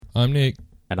I'm Nick.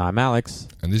 And I'm Alex.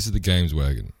 And this is the Games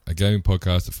Wagon, a gaming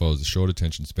podcast that follows the short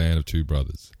attention span of two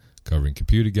brothers, covering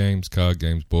computer games, card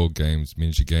games, board games,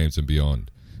 miniature games, and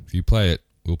beyond. If you play it,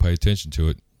 we'll pay attention to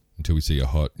it until we see a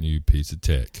hot new piece of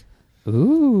tech.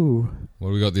 Ooh. What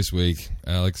do we got this week,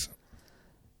 Alex?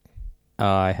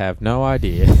 I have no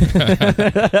idea.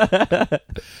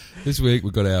 This week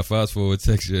we've got our fast forward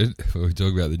section where we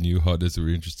talk about the new hotness that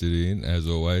we're interested in, as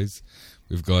always.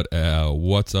 We've got our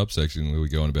What's Up section where we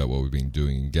go on about what we've been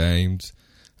doing in games.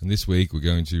 And this week we're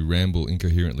going to ramble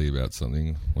incoherently about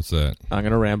something. What's that? I'm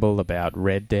going to ramble about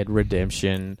Red Dead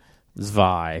Redemption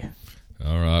Zwei.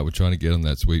 All right, we're trying to get on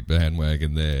that sweet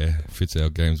bandwagon there. Fits our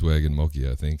Games Wagon mocky,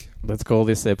 I think. Let's call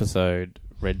this episode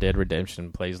Red Dead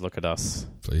Redemption. Please look at us.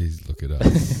 Please look at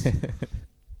us.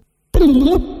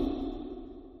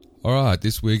 All right,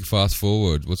 this week, fast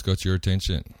forward. What's got your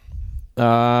attention?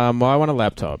 Well, I want a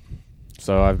laptop.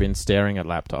 So I've been staring at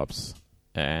laptops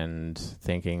and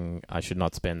thinking I should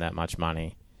not spend that much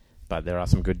money. But there are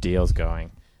some good deals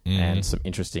going and some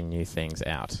interesting new things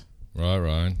out.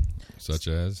 Right. Such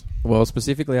as? Well,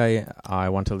 specifically, I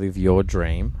want to live your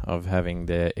dream of having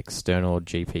the external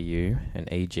GPU, an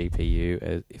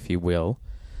eGPU, if you will.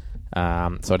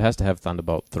 So it has to have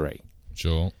Thunderbolt 3.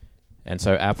 Sure. And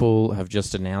so Apple have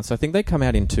just announced, I think they come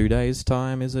out in 2 days'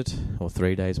 time, is it? Or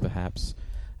 3 days, perhaps.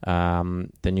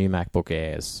 The new MacBook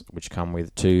Airs, which come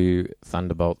with two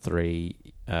Thunderbolt 3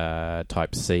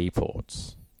 Type-C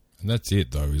ports. And that's it,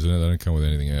 though, isn't it? They don't come with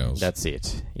anything else. That's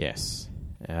it, yes.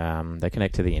 They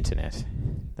connect to the internet.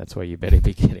 That's where you better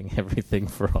be getting everything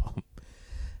from.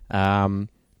 But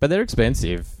they're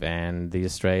expensive, and the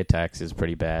Australia tax is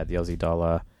pretty bad. The Aussie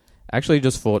dollar actually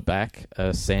just fought back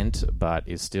a cent, but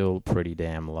is still pretty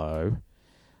damn low.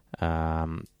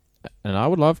 And I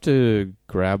would love to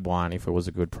grab one if it was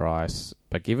a good price.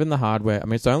 But given the hardware, I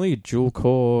mean, it's only a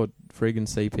dual-core friggin'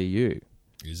 CPU.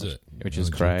 Is it? Which is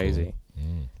crazy.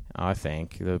 I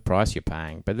think, the price you're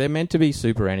paying. But they're meant to be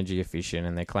super energy efficient,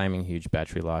 and they're claiming huge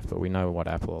battery life, but we know what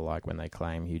Apple are like when they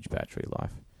claim huge battery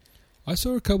life. I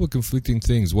saw a couple of conflicting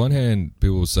things. One hand,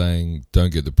 people were saying,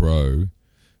 don't get the Pro,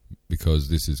 because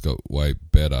this has got way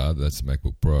better. That's the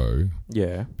MacBook Pro.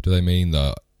 Yeah. Do they mean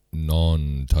the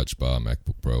non-touch bar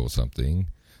MacBook Pro or something?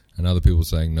 And other people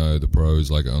saying, no, the Pro is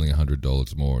like only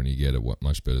 $100 more, and you get a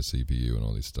much better CPU and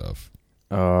all this stuff.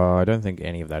 I don't think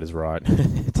any of that is right.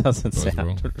 It doesn't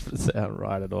sound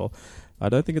right at all. I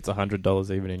don't think it's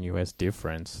 $100 even in US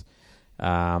difference.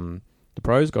 The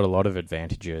Pro's got a lot of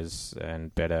advantages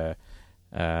and better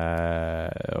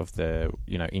of the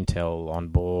Intel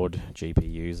onboard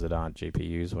GPUs that aren't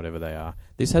GPUs, whatever they are.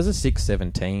 This has a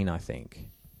 617, I think,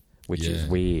 which is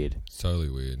weird. It's totally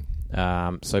weird.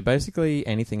 So basically,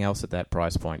 anything else at that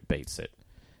price point beats it.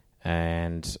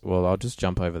 And, well, I'll just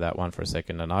jump over that one for a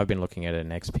second. And I've been looking at an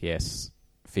XPS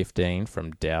 15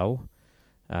 from Dell.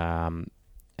 And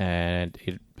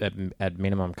it at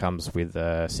minimum comes with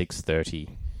a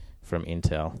 630 from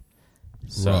Intel.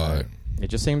 So right. It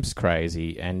just seems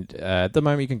crazy. And at the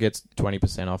moment, you can get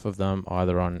 20% off of them,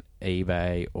 either on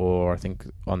eBay or I think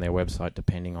on their website,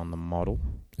 depending on the model.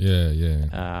 Yeah.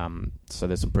 So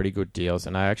there's some pretty good deals.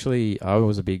 And I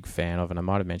was a big fan of, and I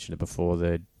might have mentioned it before,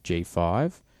 the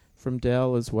G5 from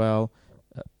Dell as well.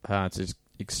 It's an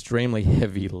extremely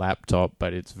heavy laptop,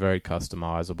 but it's very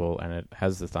customizable, and it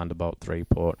has the Thunderbolt 3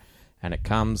 port, and it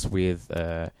comes with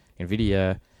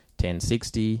NVIDIA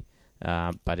 1060,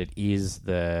 but it is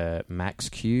the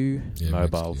Max-Q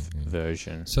mobile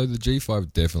version. So the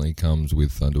G5 definitely comes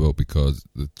with Thunderbolt because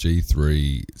the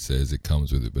G3 says it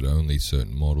comes with it, but only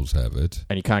certain models have it.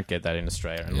 And you can't get that in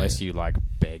Australia unless you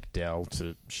beg Dell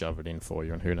to shove it in for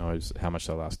you, and who knows how much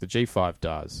they'll ask. The G5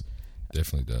 does.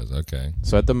 Definitely does, okay.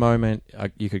 So at the moment,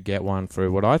 you could get one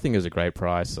for what I think is a great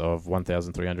price of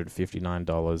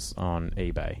 $1,359 on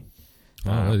eBay.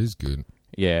 Oh, that is good.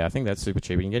 Yeah, I think that's super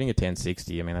cheap. You're getting a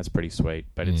 1060. I mean, that's pretty sweet.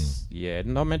 But it's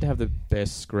not meant to have the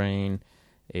best screen.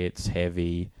 It's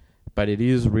heavy. But it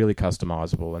is really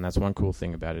customizable. And that's one cool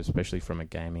thing about it, especially from a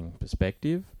gaming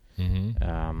perspective. Mm-hmm.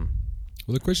 Well,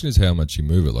 the question is how much you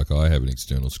move it. Like, I have an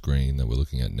external screen that we're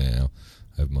looking at now.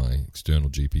 I have my external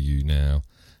GPU now.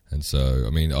 And so,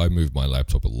 I mean, I move my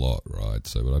laptop a lot, right?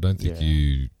 So, but I don't think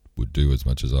you would do as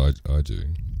much as I do.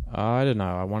 I don't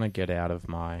know. I want to get out of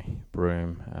my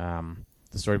room.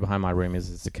 The story behind my room is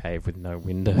it's a cave with no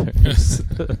windows.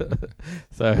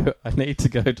 So I need to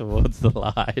go towards the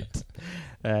light.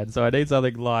 And so I need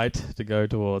something light to go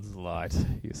towards the light,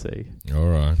 you see. All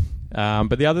right.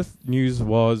 But the other news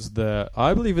was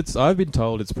I've been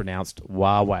told it's pronounced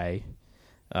Huawei.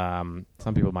 Some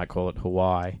people might call it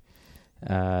Hawaii.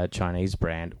 Chinese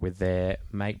brand with their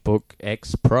MacBook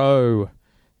X Pro.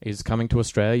 is coming to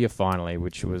Australia finally,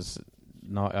 which was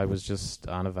not. I was just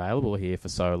unavailable here for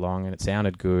so long, and it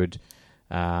sounded good.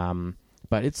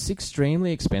 But it's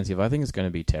extremely expensive. I think it's going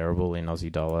to be terrible in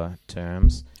Aussie dollar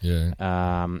terms. Yeah.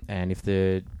 And if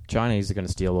the Chinese are going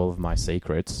to steal all of my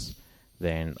secrets,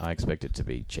 then I expect it to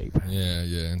be cheap. Yeah,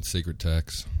 and secret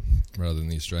tax rather than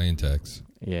the Australian tax.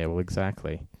 Yeah, well,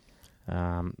 exactly.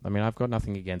 I mean, I've got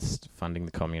nothing against funding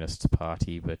the Communist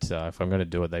Party, but if I'm going to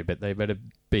do it, they better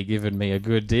be giving me a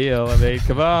good deal. I mean,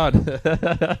 come on.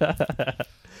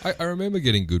 I remember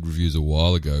getting good reviews a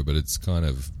while ago, but it's kind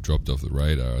of dropped off the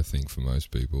radar, I think, for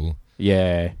most people.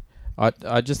 Yeah,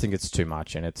 I just think it's too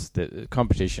much, and it's the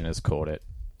competition has caught it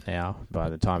now by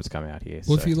the time it's come out here.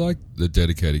 Well, so. if you like the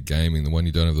dedicated gaming, the one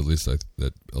you don't have the list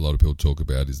that a lot of people talk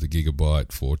about is the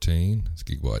Gigabyte 14. It's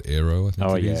Gigabyte Aero, I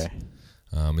think it is.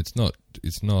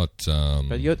 It's not.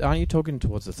 But aren't you talking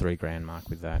towards the $3,000 mark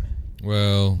with that?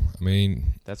 Well, I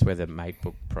mean, that's where the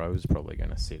MacBook Pro is probably going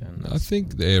to sit in. I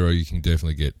think the Aero you can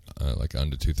definitely get like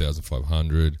under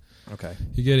 2,500. Okay.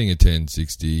 You're getting a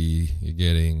 1060. You're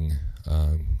getting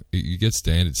you get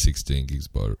standard 16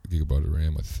 gigabyte of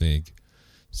RAM, I think.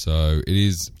 So it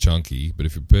is chunky, but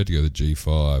if you're prepared to go to the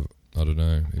G5, I don't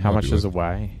know. How much does it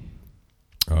weigh?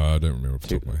 I don't remember off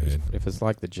the top of my head. If it's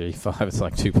like the G5, it's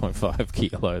like 2.5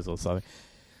 kilos or something.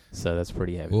 So that's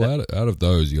pretty heavy. Well, out of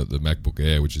those, you got the MacBook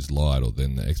Air, which is light, or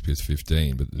then the XPS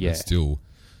 15, but it's still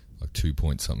like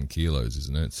 2-point-something kilos,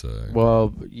 isn't it? So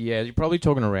well, yeah, you're probably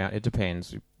talking around. It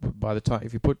depends. By the time,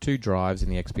 if you put 2 drives in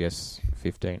the XPS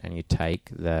 15 and you take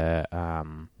the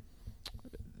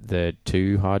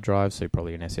 2 hard drives, so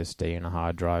probably an SSD and a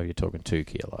hard drive, you're talking 2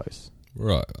 kilos.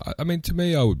 Right. I mean, to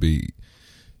me, I would be.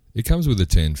 It comes with a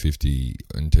 1050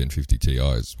 and 1050 Ti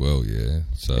as well, yeah.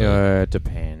 So it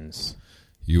depends.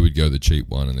 You would go the cheap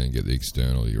one and then get the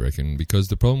external, you reckon? Because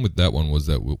the problem with that one was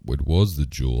that it was the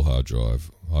dual hard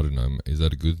drive. I don't know, is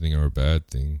that a good thing or a bad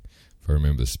thing? If I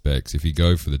remember the specs. If you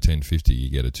go for the 1050, you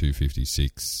get a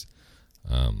 256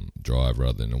 drive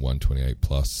rather than a 128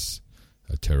 plus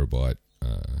a terabyte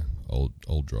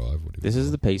old drive. This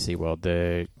is the PC world.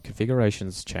 The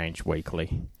configurations change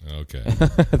weekly. Okay.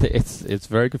 It's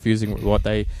very confusing.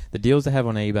 The deals they have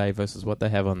on eBay versus what they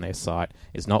have on their site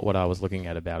is not what I was looking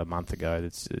at about a month ago.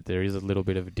 There is a little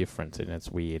bit of a difference, and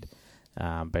it's weird.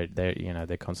 But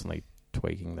they're constantly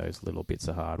tweaking those little bits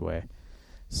of hardware.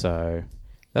 So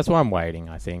that's why I'm waiting,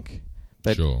 I think.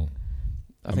 But sure.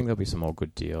 I think there'll be some more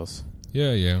good deals.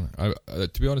 Yeah.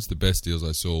 To be honest, the best deals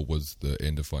I saw was the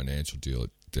end of financial deal at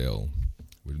Dell.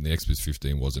 When the XPS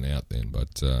 15 wasn't out then,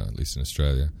 but at least in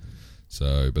Australia.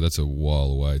 So, but that's a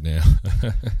while away now.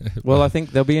 Well, I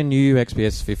think there'll be a new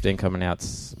XPS 15 coming out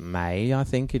May. I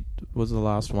think it was the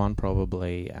last one,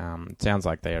 probably. It sounds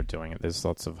like they are doing it. There's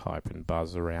lots of hype and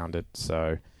buzz around it,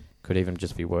 so could even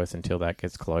just be worth until that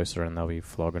gets closer and they'll be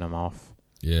flogging them off.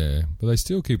 Yeah, but they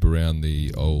still keep around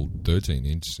the old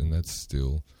 13-inch, and that's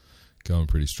still going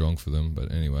pretty strong for them.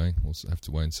 But anyway, we'll have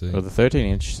to wait and see. Well, the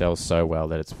 13-inch sells so well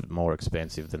that it's more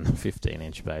expensive than the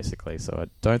 15-inch, basically. So I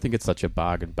don't think it's such a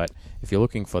bargain. But if you're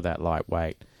looking for that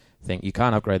lightweight thing, you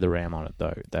can't upgrade the RAM on it,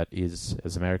 though. That is,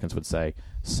 as Americans would say,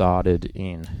 soldered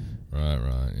in.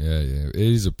 Right. Yeah. It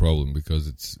is a problem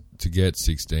because to get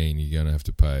 16, you're going to have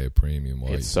to pay a premium.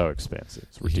 It's so expensive.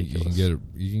 It's ridiculous. You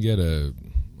can get a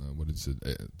what is it?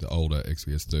 The older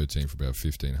XPS 13 for about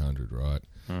 $1,500, right?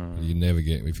 You never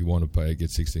get, if you want to get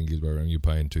 16 gigs by RAM, you're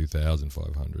paying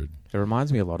 $2,500. It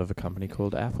reminds me a lot of a company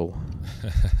called Apple.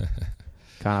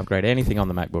 Can't upgrade anything on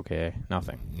the MacBook Air.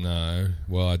 Nothing. No.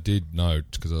 Well, I did note,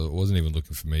 because I wasn't even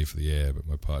looking for me for the Air, but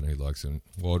my partner who likes it.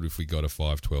 What if we got a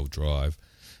 512 drive,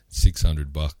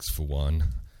 $600 for one?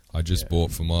 I just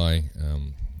bought for my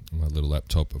little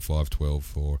laptop a 512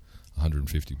 for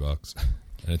 $150.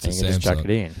 And it's a Samsung. Just chuck it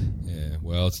in. Yeah,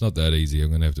 well, it's not that easy. I'm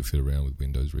going to have to fit around with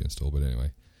Windows reinstall. But anyway,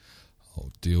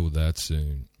 I'll deal with that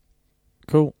soon.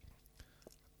 Cool.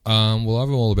 Well,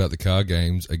 I'm all about the card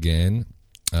games again.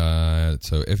 So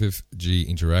FFG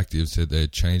Interactive said they're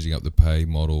changing up the pay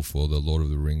model for the Lord of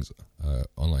the Rings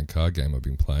online card game I've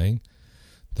been playing.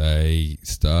 They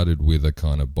started with a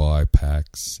kind of buy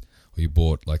packs, where you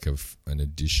bought like an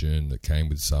edition that came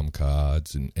with some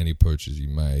cards, and any purchase you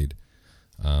made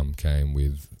came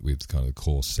with kind of the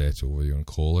core set, or whatever you want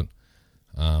to call it.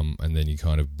 And then you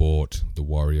kind of bought the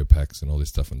warrior packs and all this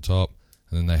stuff on top.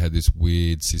 And then they had this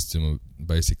weird system of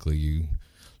basically you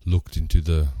looked into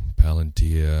the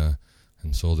Palantir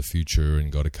and saw the future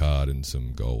and got a card and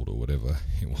some gold or whatever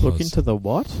it was. Look into the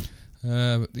what?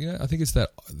 I think it's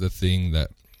the thing that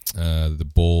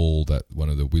the ball that one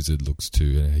of the wizard looks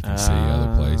to, and he can see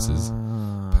other places.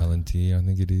 Palantir, I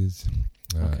think it is.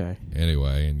 Okay.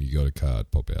 Anyway, and you got a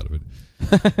card pop out of it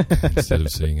instead of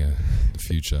seeing the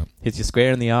future. Hits you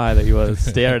square in the eye that you were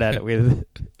staring at it with.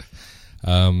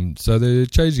 So they're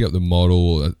changing up the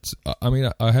model. I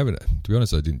mean, I haven't, to be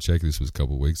honest, I didn't check. This was a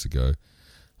couple of weeks ago.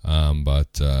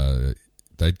 But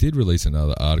they did release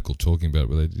another article talking about it,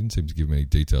 but they didn't seem to give many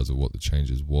details of what the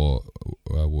changes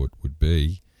would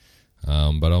be.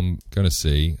 But I'm going to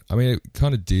see. I mean, it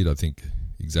kind of did, I think,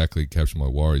 exactly capture my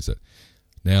worries that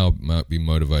now I might be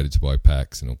motivated to buy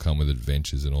packs and it'll come with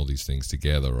adventures and all these things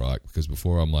together, right? Because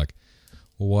before I'm like,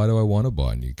 well, why do I want to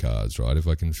buy new cards, right? If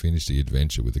I can finish the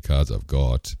adventure with the cards I've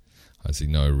got, I see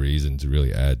no reason to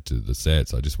really add to the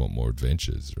sets. I just want more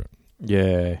adventures, right?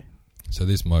 Yeah. So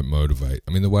this might motivate.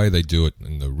 I mean, the way they do it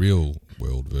in the real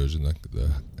world version,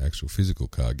 the actual physical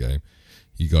card game,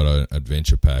 you got an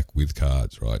adventure pack with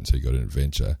cards, right? And so you got an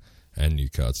adventure and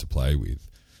new cards to play with.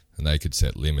 And they could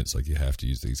set limits, like you have to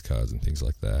use these cards and things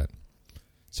like that.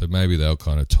 So maybe they'll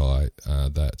kind of tie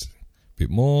that a bit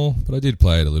more. But I did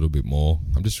play it a little bit more.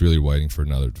 I'm just really waiting for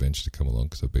another adventure to come along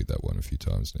because I beat that one a few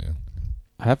times now.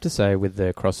 I have to say, with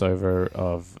the crossover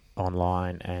of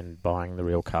online and buying the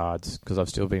real cards, because I've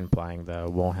still been playing the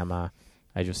Warhammer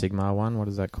Age of Sigmar one. What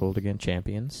is that called again?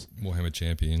 Champions? Warhammer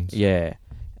Champions. Yeah.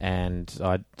 And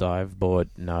I've bought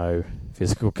no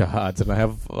physical cards, and I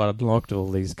have unlocked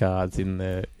all these cards in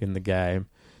the game.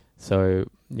 So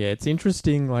yeah, it's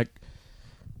interesting. Like,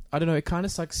 I don't know, it kind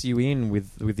of sucks you in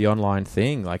with the online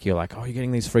thing. Like, you're like, oh, you're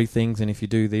getting these free things, and if you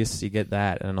do this, you get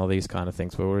that, and all these kind of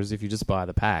things. Whereas if you just buy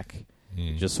the pack,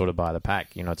 you just sort of buy the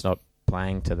pack. You know, it's not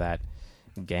playing to that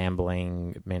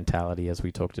gambling mentality as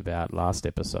we talked about last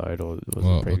episode, or was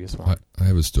the previous one. I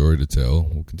have a story to tell.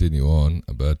 We'll continue on.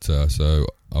 But so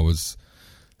I was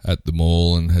at the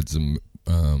mall and had some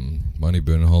money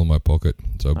burn a hole in my pocket.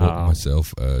 So I bought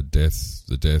myself the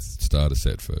Death starter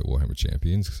set for Warhammer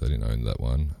Champions because I didn't own that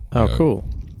one. Cool.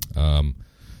 I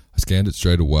scanned it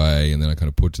straight away, and then I kind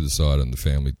of put it to the side on the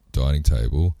family dining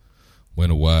table.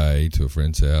 Went away to a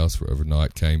friend's house for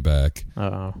overnight, came back,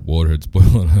 water had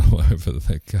boiling all over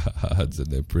the cards, and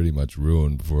they're pretty much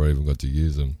ruined before I even got to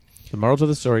use them. The moral to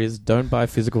the story is don't buy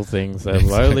physical things. They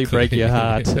will only break your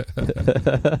heart.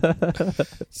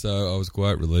 So I was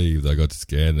quite relieved I got to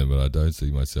scan them, but I don't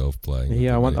see myself playing.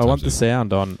 Yeah, I want the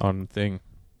sound on thing.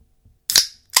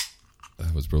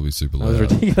 That was probably super loud. That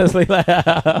was ridiculously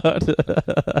loud.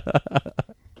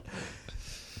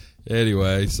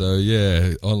 Anyway, so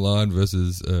yeah, online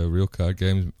versus real card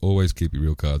games. Always keep your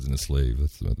real cards in the sleeve.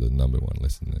 That's the number one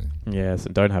lesson there. Yes,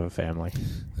 and don't have a family.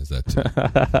 There's that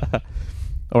too.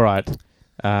 All right. Do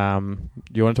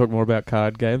you want to talk more about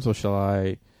card games, or shall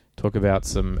I talk about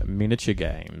some miniature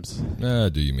games? Nah,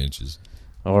 do your miniatures.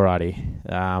 Alrighty.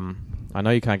 I know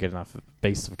you can't get enough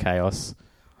Beasts of Chaos.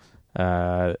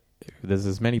 There's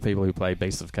as many people who play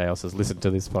Beasts of Chaos as listen to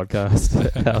this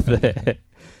podcast out there.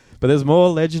 But there's more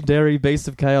legendary Beasts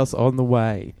of Chaos on the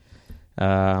way.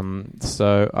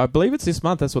 So I believe it's this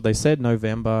month. That's what they said,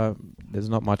 November. There's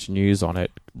not much news on it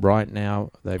right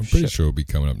now. I'm pretty sure it'll be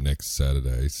coming up next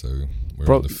Saturday, so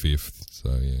we're on the 5th.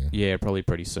 So yeah. Yeah, probably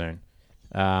pretty soon.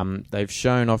 They've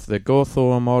shown off the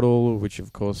Gorthor model, which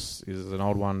of course is an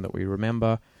old one that we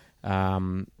remember.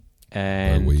 And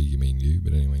by we, you mean you,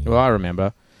 but anyway. Well, I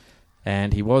remember.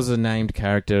 And he was a named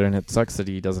character, and it sucks that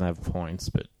he doesn't have points,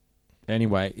 but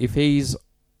anyway, if he's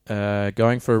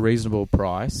going for a reasonable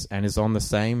price and is on the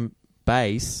same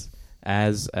base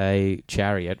as a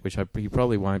chariot, which he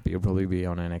probably won't be, he'll probably be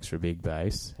on an extra big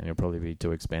base, and he'll probably be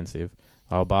too expensive,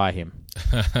 I'll buy him.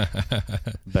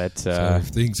 But so if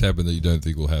things happen that you don't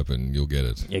think will happen, you'll get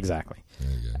it. Exactly.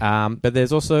 There you go. But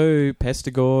there's also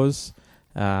Pestigors.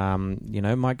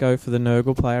 Might go for the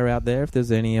Nurgle player out there if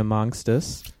there's any amongst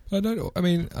us.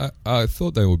 I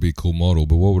thought they would be a cool model,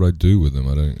 but what would I do with them?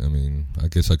 I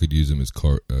guess I could use them as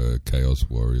Chaos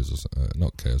Warriors,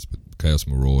 not Chaos, but Chaos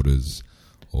Marauders.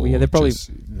 Well, yeah, they're probably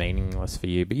meaningless for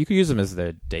you, but you could use them as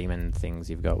the demon things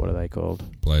you've got. What are they called?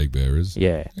 Plague Bearers.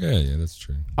 Yeah. Yeah, that's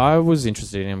true. I was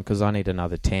interested in them because I need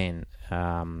another 10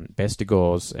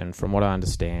 Bestigors, and from what I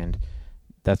understand,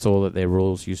 that's all that their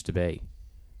rules used to be.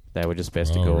 They were just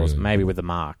Bestigors, really? Maybe with a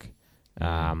mark,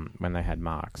 when they had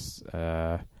marks.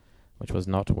 Which was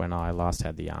not when I last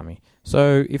had the army.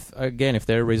 So, if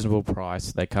they're a reasonable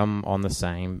price, they come on the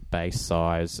same base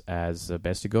size as a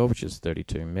Bestigor, which is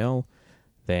 32 mil,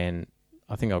 then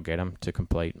I think I'll get them to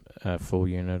complete a full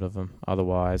unit of them.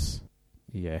 Otherwise,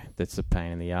 yeah, that's a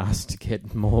pain in the ass to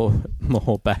get more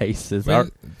bases.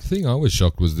 The thing I was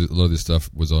shocked was that a lot of this stuff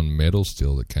was on metal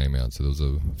still that came out, so there was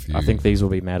a few... I think these will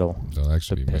be metal. They'll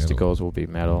actually be metal. The Pestigors will be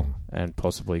metal, and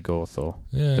possibly Gorthor.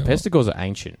 Yeah, the Pestigors are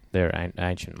ancient. They're an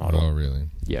ancient model. Oh, really?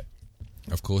 Yep.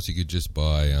 Of course, you could just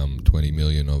buy 20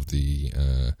 million of the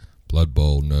Blood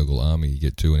Bowl Nurgle army. You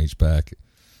get 2 in each pack.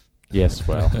 Yes,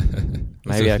 well,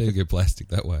 maybe I could get plastic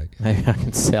that way. Maybe I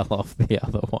can sell off the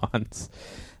other ones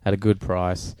at a good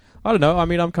price. I don't know. I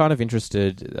mean, I'm kind of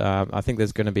interested. I think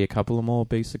there's going to be a couple of more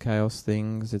Beasts of Chaos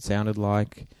things, it sounded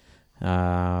like.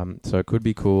 So it could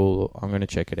be cool. I'm going to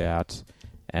check it out.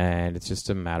 And it's just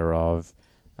a matter of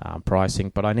pricing.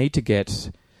 But I need to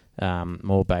get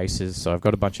more bases. So I've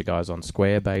got a bunch of guys on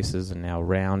square bases, and now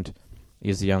round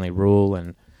is the only rule.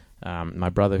 And my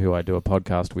brother, who I do a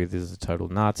podcast with, is a total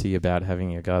Nazi about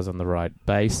having your guys on the right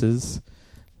bases,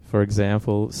 for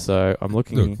example. So I'm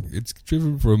looking... Look, it's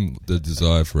driven from the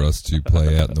desire for us to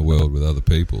play out in the world with other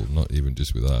people, not even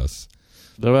just with us.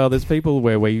 Well, there's people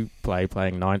where we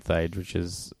playing Ninth Age, which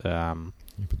is...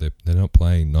 but they're not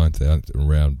playing 9,000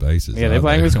 round bases. Yeah, they're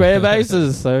playing with square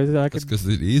bases. So that's because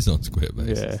it is on square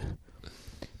bases. Yeah.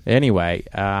 Anyway,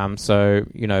 so,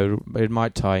 you know, it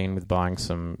might tie in with buying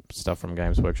some stuff from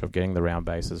Games Workshop, getting the round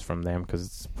bases from them, because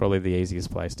it's probably the easiest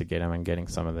place to get them, and getting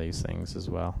some of these things as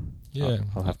well. Yeah,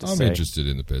 I'll have to I'm see. interested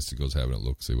in the Pestigals, having a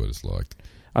look, see what it's like.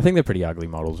 I think they're pretty ugly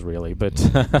models, really, but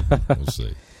we'll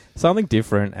see. Something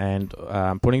different, and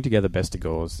putting together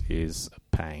Bestigors is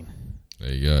a pain.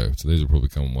 There you go. So these will probably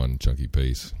come in one chunky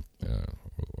piece,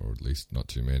 or at least not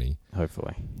too many.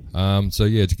 Hopefully. So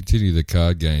yeah, to continue the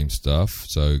card game stuff,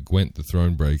 so Gwent the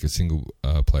Thronebreaker single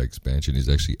play expansion is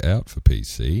actually out for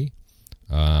PC,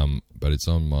 but it's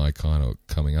on my kind of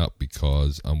coming up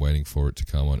because I'm waiting for it to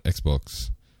come on Xbox,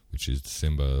 which is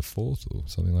December 4th or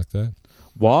something like that.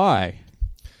 Why?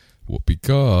 Well,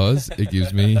 because it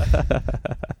gives me...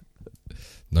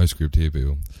 No script here,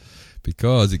 people.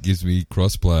 Because it gives me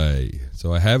crossplay.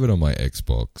 So I have it on my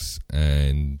Xbox,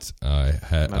 and I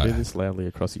had... Can I do this loudly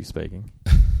across you speaking?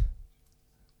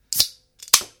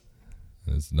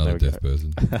 There's another deaf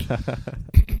person.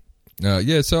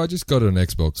 Yeah, so I just got it on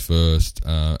Xbox first,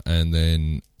 and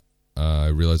then I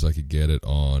realized I could get it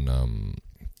on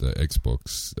the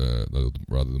Xbox,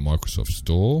 rather the Microsoft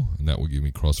Store, and that will give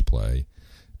me crossplay.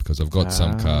 Because I've got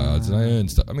some cards, and I earn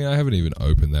stuff. I mean, I haven't even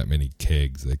opened that many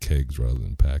kegs. They're kegs rather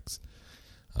than packs.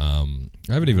 I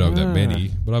haven't even opened that many,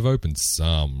 but I've opened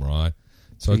some, right?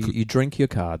 So you drink your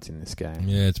cards in this game.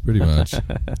 Yeah, it's pretty much.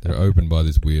 They're opened by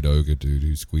this weird ogre dude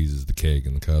who squeezes the keg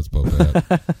and the cards pop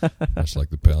out. Much like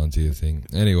the Palantir thing.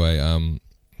 Anyway,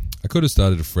 I could have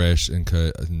started afresh, and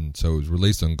so it was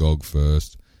released on GOG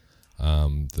first.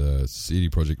 The CD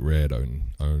Projekt Red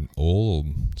own all or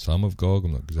some of GOG.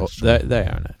 I'm not exactly sure. They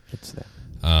own it. It's there.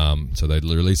 So they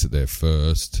released it there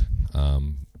first.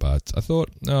 But I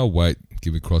thought, no, wait,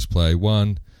 give it crossplay.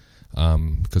 One,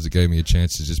 because it gave me a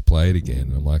chance to just play it again.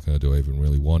 And I'm like, oh, do I even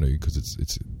really want to? Because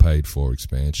it's paid for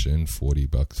expansion, $40,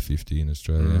 $50 in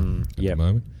Australia at the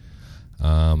moment.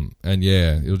 And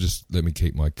yeah, it'll just let me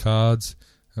keep my cards.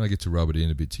 And I get to rub it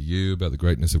in a bit to you about the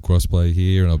greatness of crossplay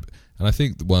here. And I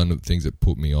think one of the things that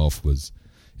put me off was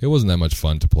it wasn't that much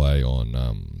fun to play on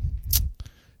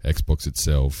Xbox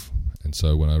itself. And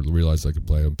so when I realized I could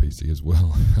play on PC as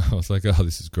well, I was like, oh,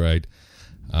 this is great.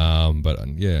 But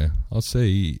yeah, I'll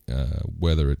see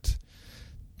whether it...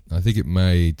 I think it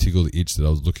may tickle the itch that I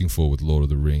was looking for with Lord of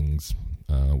the Rings.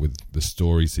 With the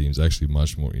story seems actually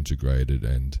much more integrated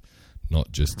and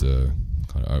not just a...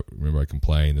 I remember I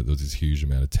complained that there was this huge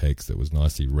amount of text that was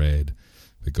nicely read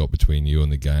that got between you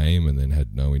and the game and then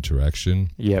had no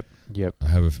interaction. Yep.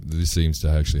 This seems to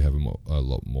actually have a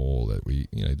lot more that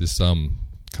there's some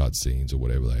cutscenes or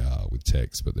whatever they are with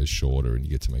text, but they're shorter and you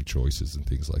get to make choices and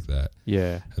things like that.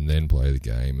 Yeah. And then play the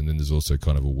game. And then there's also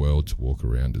kind of a world to walk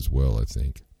around as well, I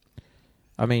think.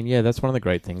 I mean, yeah, that's one of the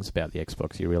great things about the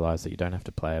Xbox. You realise that you don't have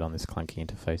to play it on this clunky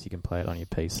interface. You can play it on your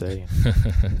PC.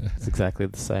 It's exactly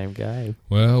the same game.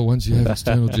 Well, once you have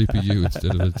external GPU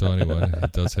instead of a tiny one,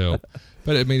 it does help.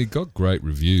 But, I mean, it got great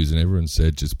reviews, and everyone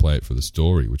said just play it for the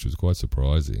story, which was quite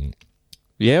surprising.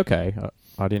 Yeah, okay.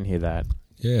 I didn't hear that.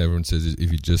 Yeah, everyone says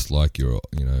if you just like your,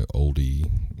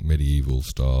 oldie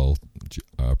medieval-style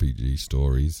RPG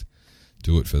stories,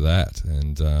 do it for that,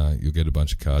 and you'll get a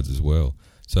bunch of cards as well.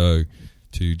 So...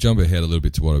 to jump ahead a little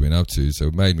bit to what I've been up to, so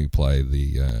it made me play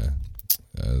the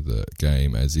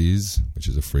game as is, which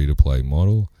is a free-to-play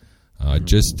model. I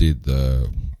just did the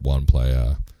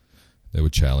one-player. There were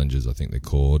challenges, I think they're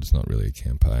called. It's not really a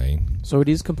campaign. So it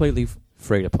is completely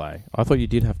free-to-play. I thought you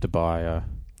did have to buy. I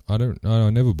haven't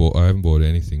bought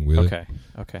anything with it.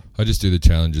 Okay. I just do the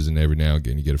challenges, and every now and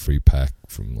again you get a free pack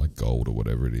from like gold or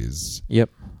whatever it is. Yep.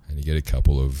 And you get a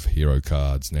couple of hero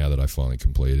cards. Now that I finally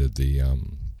completed the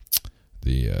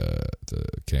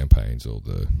campaigns or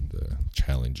the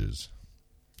challenges.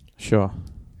 Sure.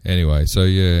 Anyway, so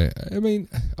yeah, I mean,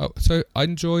 so I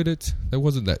enjoyed it. It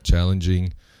wasn't that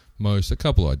challenging. A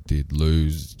couple I did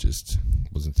lose, just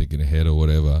wasn't thinking ahead or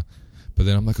whatever. But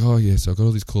then I'm like, oh yes, I've got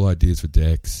all these cool ideas for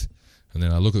decks. And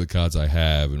then I look at the cards I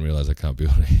have and realise I can't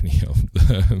build any of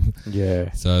them.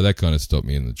 Yeah. So that kind of stopped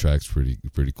me in the tracks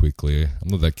pretty quickly. I'm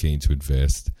not that keen to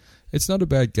invest. It's not a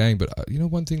bad game, but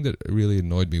one thing that really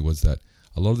annoyed me was that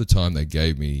a lot of the time they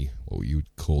gave me what you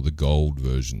would call the gold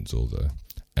versions or the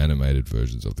animated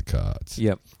versions of the cards.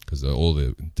 Yep. Because all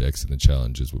the decks and the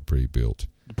challenges were pre-built.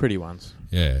 The pretty ones.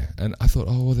 Yeah, and I thought,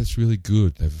 oh, well, that's really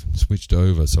good. They've switched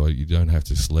over so you don't have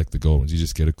to select the gold ones. You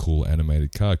just get a cool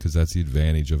animated card because that's the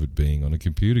advantage of it being on a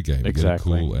computer game.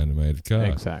 Exactly. You get a cool animated card.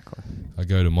 Exactly. I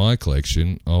go to my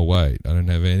collection. Oh, wait, I don't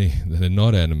have any. They're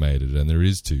not animated, and there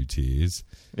is 2 tiers.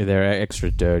 Yeah, they're extra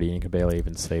dirty and you can barely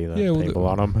even see the people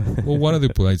on them. Well, one of the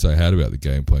complaints I had about the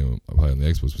game playing on the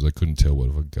Xbox was I couldn't tell what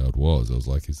a card was. I was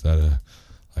like, is that a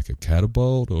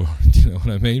catapult, or do you know what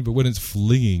I mean? But when it's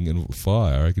flinging and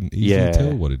fire, I can easily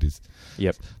tell what it is.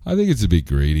 Yep. I think it's a bit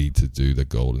greedy to do the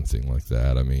golden thing like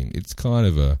that. I mean, it's kind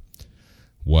of a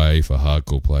way for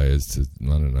hardcore players to, I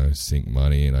don't know, sink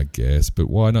money in, I guess.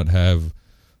 But why not have,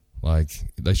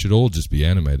 they should all just be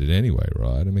animated anyway,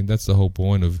 right? I mean, that's the whole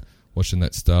point of watching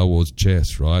that Star Wars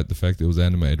chess, right? The fact that it was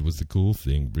animated was the cool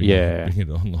thing. Bringing it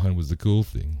online was the cool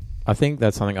thing. I think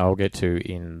that's something I'll get to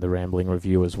in the Rambling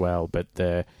review as well, but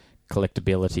the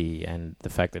collectability and the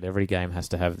fact that every game has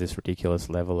to have this ridiculous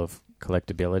level of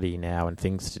collectability now and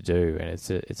things to do, and it's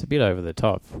a bit over the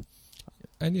top.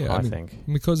 And yeah, I think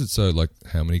because it's so,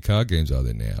 how many card games are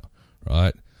there now,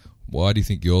 right? Why do you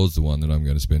think yours the one that I'm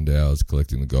going to spend hours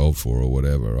collecting the gold for or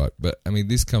whatever, right? But I mean,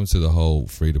 this comes to the whole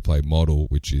free-to-play model,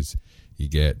 which is you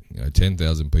get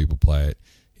 10,000 people play it.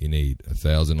 You need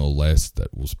 1,000 or less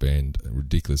that will spend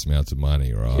ridiculous amounts of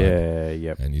money, right? Yeah,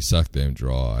 yep. And you suck them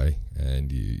dry,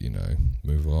 and you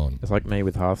move on. It's like me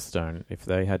with Hearthstone. If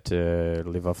they had to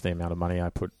live off the amount of money I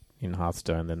put in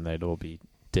Hearthstone, then they'd all be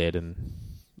dead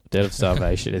of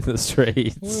starvation in the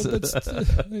streets.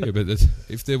 Well, but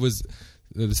if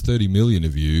there's 30 million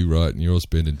of you, right, and you're all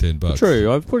spending $10.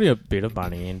 True, I've put a bit of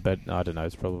money in, but I don't know,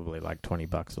 it's probably like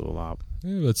 $20 all up.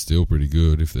 Yeah, that's still pretty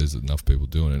good if there's enough people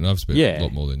doing it. And I've spent a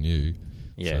lot more than you.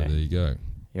 Yeah. So there you go.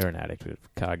 You're an addict with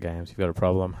card games. You've got a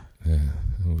problem. Yeah,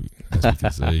 as we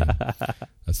can see.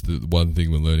 That's the one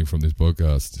thing we're learning from this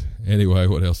podcast. Anyway,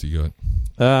 what else you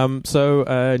got? So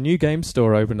a new game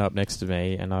store opened up next to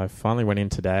me, and I finally went in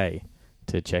today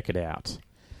to check it out.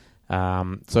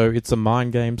 So it's a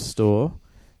Mind Games store.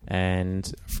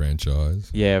 And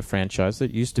franchise. Yeah, franchise. It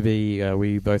used to be,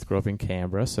 we both grew up in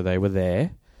Canberra, so they were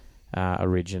there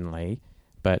originally,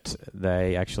 but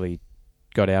they actually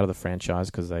got out of the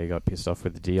franchise because they got pissed off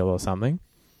with the deal or something.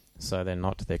 So they're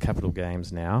not. They're Capital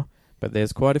Games now. But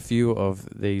there's quite a few of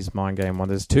these Mind Game ones.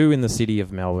 There's 2 in the city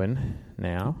of Melbourne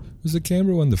now. Was the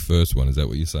Canberra one the first one? Is that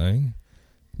what you're saying?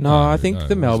 No, I think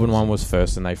the Melbourne one was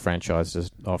first, and they franchised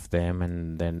it off them,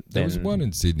 and then there was one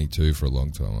in Sydney too for a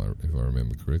long time, if I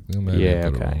remember correctly. Or maybe I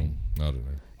got it wrong. I don't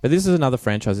know. But this is another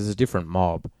franchise. It's a different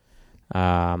mob. So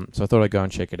I thought I'd go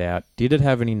and check it out. Did it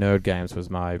have any nerd games was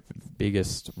my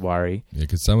biggest worry. Yeah,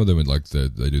 because some of them,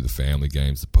 they do the family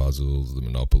games, the puzzles, the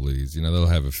monopolies. They'll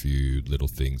have a few little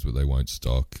things, but they won't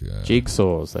stock.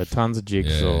 Jigsaws. There are tons of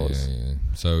jigsaws. Yeah.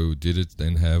 So did it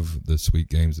then have the sweet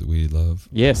games that we love?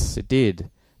 Yes, it did.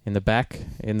 In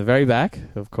the very back,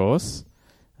 of course.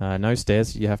 No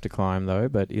stairs you have to climb, though,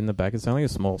 but in the back, it's only a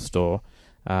small store.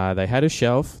 They had a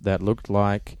shelf that looked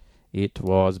like it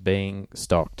was being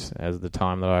stocked as the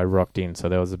time that I rocked in. So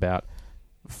there was about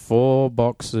 4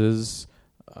 boxes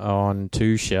on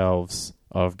 2 shelves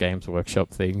of Games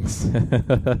Workshop things.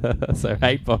 So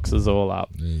 8 boxes all up.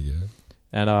 There you go.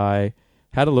 And I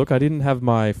had a look. I didn't have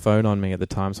my phone on me at the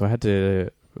time, so I had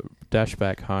to dash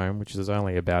back home, which is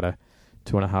only about a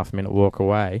 2.5-minute walk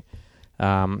away,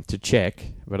 to check.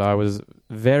 But I was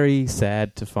very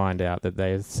sad to find out that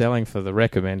they're selling for the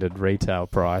recommended retail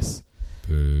price.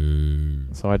 Boo.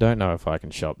 So I don't know if I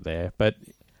can shop there, but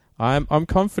I'm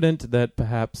confident that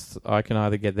perhaps I can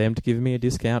either get them to give me a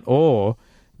discount, or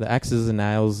the Axes and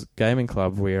Nails Gaming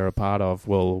Club we are a part of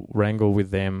will wrangle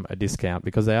with them a discount,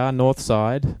 because they are north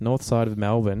side of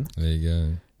Melbourne. There you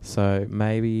go. So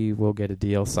maybe we'll get a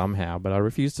deal somehow, but I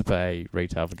refuse to pay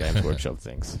retail for Games Workshop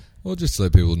things. Well, just so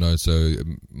people know, so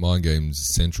Mind Games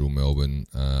Central Melbourne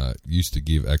used to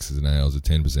give Axes and Nails a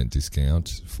 10%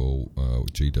 discount for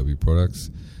GW products,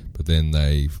 but then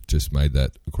they've just made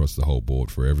that across the whole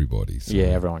board for everybody. So, yeah,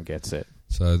 everyone gets it.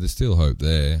 So there's still hope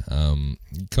there.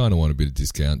 You kind of want a bit of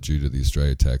discount due to the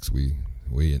Australia tax we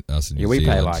us in New we pay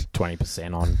Zealand, like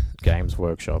 20% on Games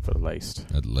Workshop at least.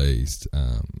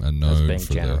 are known As being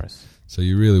for generous. So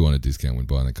you really want a discount when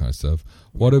buying that kind of stuff.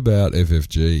 What about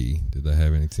FFG? Did they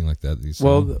have anything like that you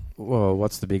saw? Well,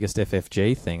 what's the biggest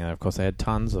FFG thing? Of course, they had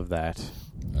tons of that.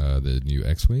 The new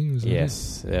X-Wing, was it?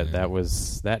 Yes,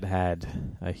 that had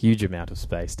a huge amount of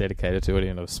space dedicated to it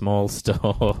in a small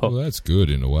store. Well, that's good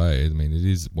in a way. I mean, it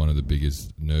is one of the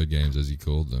biggest nerd games, as you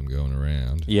called them, going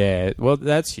around. Yeah, well,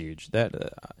 that's huge. That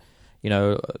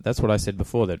that's what I said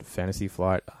before, that Fantasy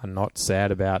Flight are not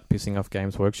sad about pissing off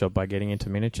Games Workshop by getting into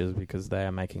miniatures, because they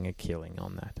are making a killing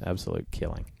on that. Absolute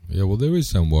killing. Yeah, well, there is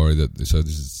some worry that... So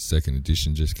this is second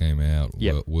edition just came out.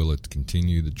 Yep. Will it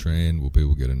continue the trend? Will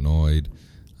people get annoyed?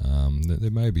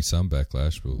 There may be some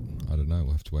backlash, but I don't know.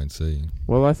 We'll have to wait and see.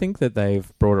 Well, I think that they've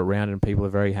brought it around and people are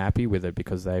very happy with it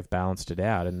because they've balanced it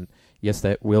out. And yes,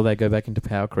 will they go back into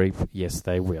power creep? Yes,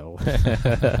 they will.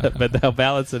 But they'll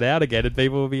balance it out again and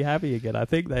people will be happy again. I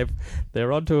think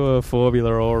they're onto a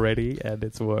formula already and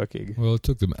it's working. Well, it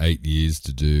took them 8 years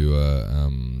to do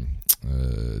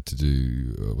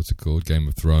what's it called, Game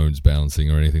of Thrones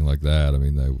balancing or anything like that. I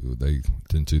mean, they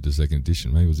didn't do the second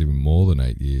edition. Maybe it was even more than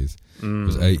 8 years. It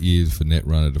was 8 years for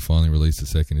Netrunner to finally release the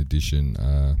second edition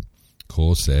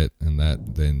core set, and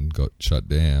that then got shut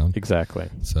down. Exactly.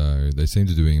 So they seem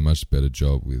to be doing a much better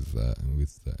job with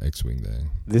X-Wing there.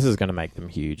 This is going to make them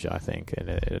huge, I think, and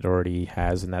it already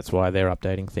has, and that's why they're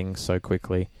updating things so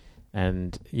quickly.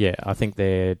 And yeah, I think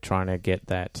they're trying to get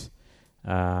that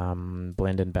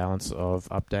blend and balance of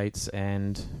updates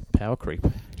and power creep.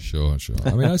 Sure.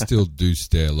 I mean, I still do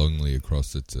stare longingly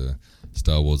across at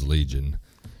Star Wars Legion.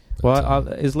 But, well,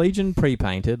 is Legion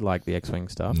pre-painted like the X-Wing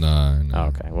stuff? No. Oh,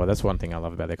 okay. Well, that's one thing I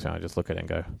love about the X-Wing. I just look at it and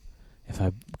go, if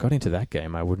I got into that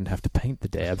game, I wouldn't have to paint the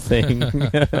damn thing.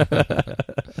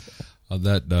 On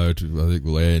that note, I think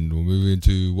we'll end. We'll move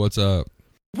into What's Up?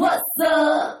 What's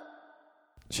up?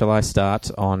 Shall I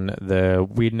start on the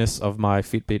weirdness of my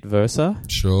Fitbit Versa?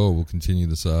 Sure, we'll continue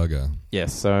the saga.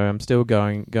 Yes, so I'm still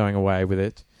going away with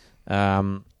it.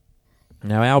 Now,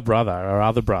 our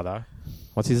other brother,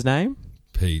 what's his name?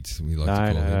 Pete, we like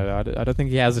to call him. No, I don't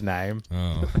think he has a name.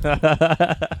 Oh.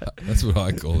 That's what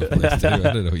I call him. I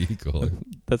don't know what you call him.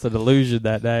 That's an illusion,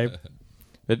 that name.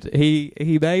 But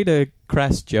he made a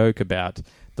crass joke about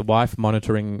the wife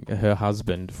monitoring her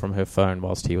husband from her phone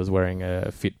whilst he was wearing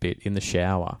a Fitbit in the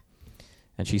shower.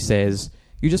 And she says,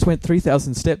 "You just went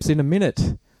 3,000 steps in a minute,"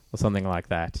 or something like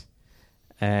that.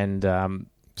 And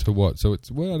so what? So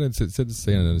it's, well, I don't said the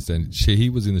scene. I don't understand. He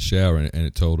was in the shower and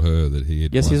it told her that he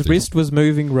had. Yes, his wrist was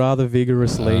moving rather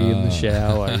vigorously in the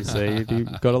shower. You see, he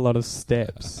got a lot of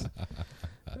steps.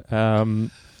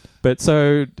 But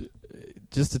so,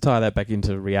 just to tie that back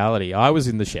into reality, I was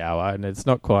in the shower, and it's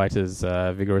not quite as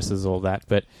vigorous as all that,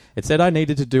 but it said I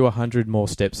needed to do 100 more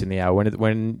steps in the hour.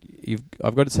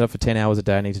 I've got it set up for 10 hours a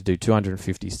day, I need to do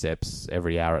 250 steps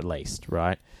every hour at least,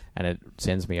 right? And it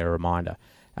sends me a reminder.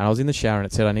 And I was in the shower, and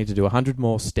it said I need to do 100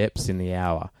 more steps in the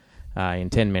hour, in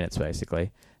 10 minutes,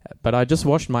 basically. But I just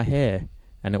washed my hair,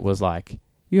 and it was like,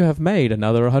 "You have made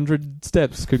another 100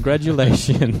 steps.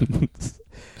 Congratulations."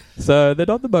 So they're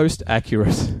not the most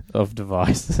accurate of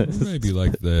devices. Maybe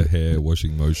like the hair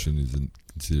washing motion isn't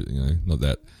considered, not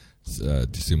that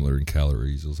dissimilar in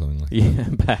calories or something like that. Yeah,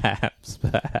 perhaps.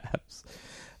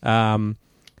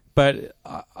 But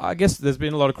I guess there's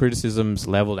been a lot of criticisms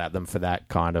leveled at them for that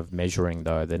kind of measuring,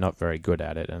 though. They're not very good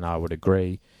at it, and I would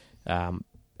agree.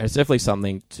 It's definitely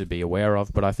something to be aware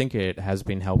of, but I think it has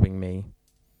been helping me,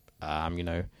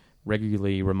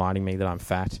 regularly reminding me that I'm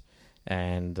fat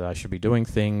and I should be doing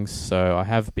things. So I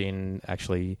have been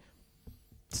actually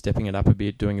stepping it up a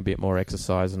bit, doing a bit more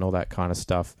exercise and all that kind of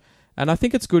stuff. And I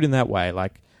think it's good in that way.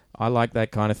 Like, I like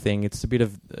that kind of thing. It's a bit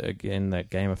of, again,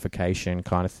 that gamification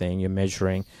kind of thing. You're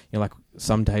measuring. Like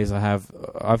some days we've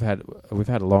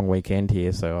had a long weekend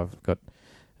here, so I've got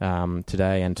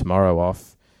today and tomorrow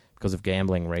off because of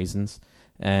gambling reasons.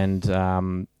 And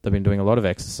I've been doing a lot of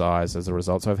exercise as a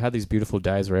result. So I've had these beautiful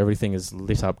days where everything is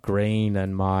lit up green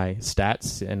and my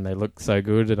stats, and they look so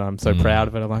good, and I'm so proud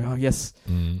of it. I'm like, oh, yes,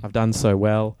 I've done so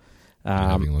well.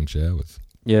 Having long showers.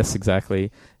 Yes,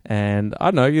 exactly. And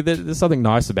I don't know, there's something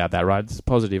nice about that, right? It's a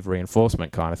positive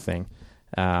reinforcement kind of thing.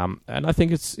 And I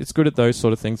think it's good at those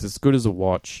sort of things. It's good as a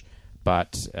watch,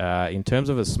 but in terms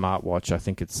of a smartwatch, I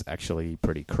think it's actually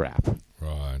pretty crap.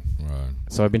 Right.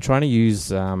 So I've been trying to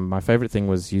use, my favorite thing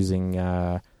was using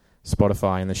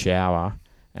Spotify in the shower,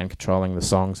 and controlling the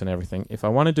songs and everything. If I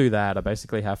want to do that, I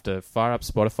basically have to fire up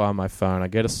Spotify on my phone. I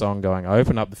get a song going. I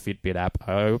open up the Fitbit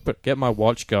app. Get my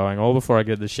watch going all before I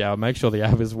get in the shower. Make sure the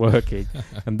app is working.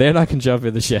 And then I can jump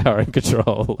in the shower and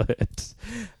control it.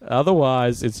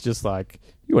 Otherwise, it's just like,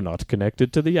 you are not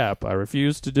connected to the app. I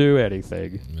refuse to do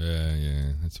anything.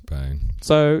 Yeah, that's a pain.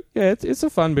 So, yeah, it's a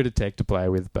fun bit of tech to play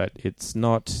with, but it's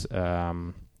not...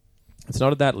 It's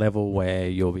not at that level where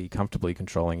you'll be comfortably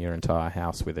controlling your entire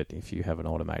house with it if you have an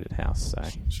automated house. So.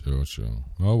 Sure.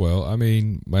 Oh, well,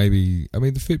 the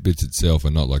Fitbits itself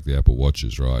are not like the Apple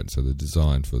Watches, right? So they're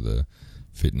designed for the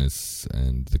fitness,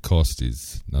 and the cost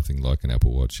is nothing like an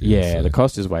Apple Watch. The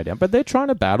cost is way down. But they're trying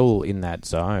to battle in that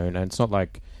zone, and it's not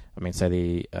like, say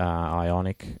the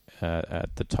Ionic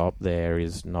at the top there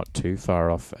is not too far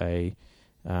off a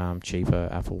cheaper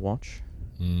Apple Watch.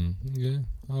 Yeah.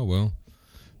 Oh, well.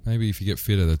 Maybe if you get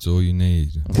fitter, that's all you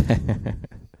need.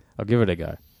 I'll give it a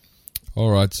go.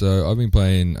 All right, so I've been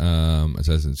playing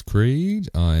Assassin's Creed.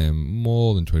 I am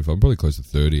more than 25. I'm probably close to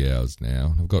 30 hours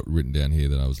now. I've got written down here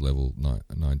that I was level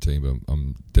 19, but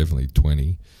I'm definitely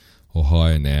 20 or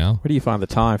higher now. Where do you find the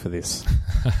time for this?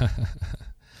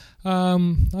 I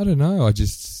don't know. I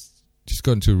just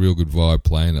got into a real good vibe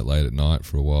playing it late at night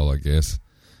for a while, I guess.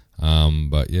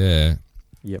 But yeah.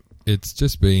 Yep. It's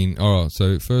just been... Alright,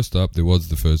 so first up, there was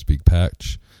the first big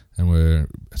patch, and we're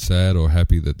sad or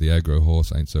happy that the aggro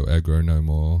horse ain't so aggro no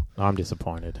more. I'm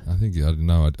disappointed. I don't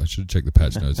know, I should check the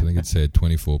patch notes. I think it said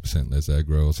 24% less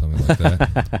aggro or something like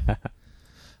that.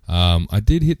 I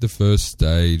did hit the first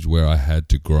stage where I had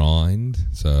to grind,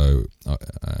 so I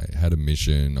had a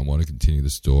mission, I want to continue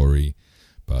the story,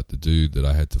 but the dude that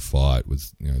I had to fight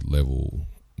was level...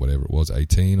 whatever it was,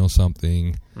 18 or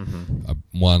something. Mm-hmm.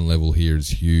 One level here is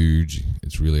huge.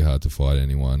 It's really hard to fight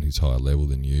anyone who's higher level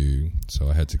than you. So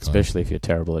I had to especially if you're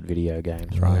terrible at video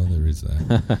games, right? There is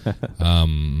that.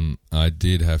 I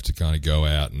did have to kind of go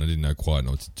out, and I didn't quite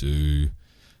know what to do,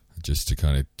 just to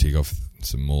kind of tick off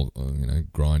some more,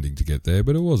 grinding to get there.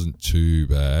 But it wasn't too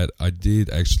bad. I did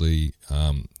actually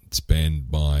spend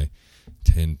my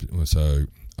 10. So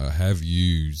I have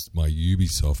used my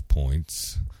Ubisoft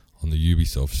points on the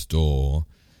Ubisoft store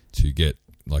to get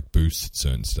boosts at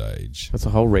certain stage. That's a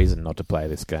whole reason not to play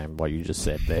this game, what you just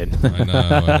said then. I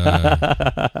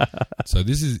know. So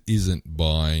this isn't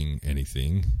buying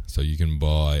anything. So you can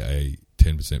buy a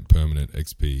 10% permanent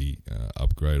XP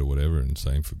upgrade or whatever, and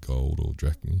same for gold or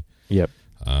drachmy. Yep.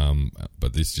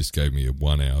 But this just gave me a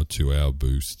 1 hour, 2 hour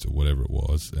boost or whatever it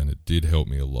was, and it did help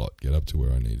me a lot get up to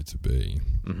where I needed to be.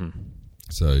 Mm-hmm.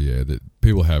 So yeah,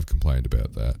 people have complained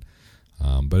about that.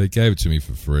 But it gave it to me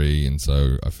for free, and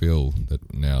so I feel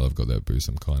that now I've got that boost,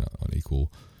 I'm kind of on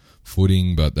equal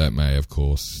footing, but that may, of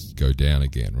course, go down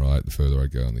again, right, the further I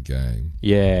go in the game.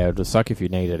 Yeah, it'll suck if you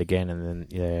need it again, and then,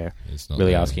 it's not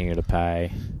really asking you to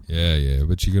pay. Yeah,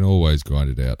 but you can always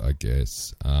grind it out, I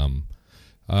guess.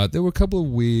 There were a couple of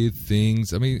weird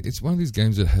things. I mean, it's one of these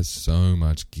games that has so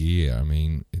much gear. I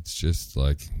mean, it's just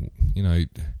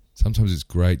sometimes it's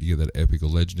great you get that epic or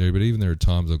legendary, but even there are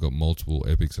times I've got multiple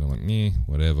epics and I'm like,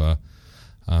 whatever.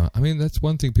 That's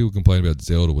one thing people complain about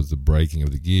Zelda was the breaking of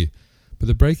the gear. But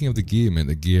the breaking of the gear meant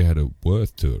the gear had a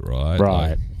worth to it, right?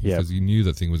 Right, yeah. Because you knew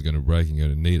that thing was going to break and you're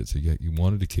going to need it, so you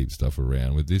wanted to keep stuff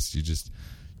around. With this, you're just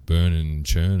burning and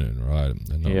churning, right?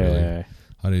 And not really...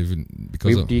 I don't even...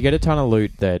 Do you get a ton of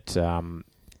loot that...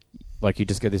 you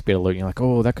just get this bit of loot and you're like,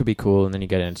 oh, that could be cool, and then you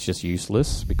get it and it's just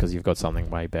useless because you've got something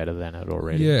way better than it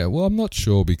already. Yeah, well, I'm not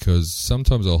sure because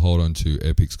sometimes I'll hold on to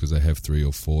epics because they have 3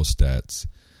 or 4 stats,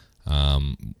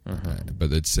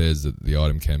 but it says that the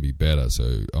item can be better,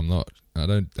 so I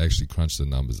don't actually crunch the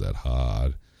numbers that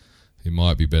hard. It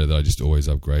might be better that I just always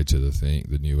upgrade to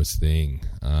the newest thing,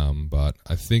 but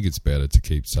I think it's better to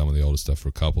keep some of the older stuff for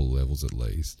a couple of levels at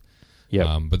least.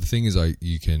 Yeah. But the thing is,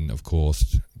 you can, of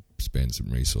course... spend some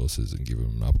resources and give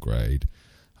them an upgrade.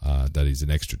 That is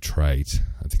an extra trait.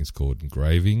 I think it's called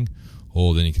engraving.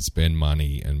 Or then you can spend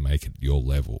money and make it your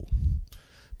level.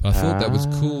 But I thought that was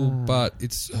cool, but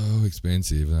it's so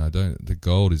expensive, and the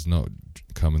gold is not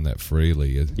coming that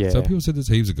freely. Yeah. Some people said there's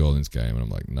heaps of gold in this game, and I'm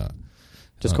like, nah.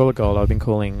 Just call it gold. I've been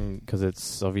calling, because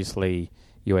it's obviously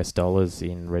US dollars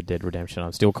in Red Dead Redemption,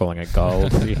 I'm still calling it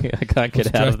gold. I can't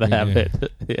get out of the habit.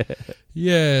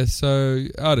 Yeah, so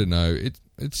I don't know.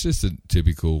 It's just a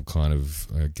typical kind of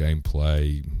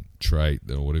gameplay trait,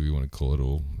 or whatever you want to call it,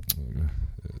 or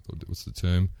what's the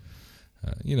term?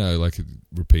 Like a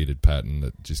repeated pattern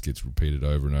that just gets repeated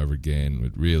over and over again.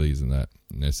 It really isn't that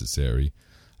necessary.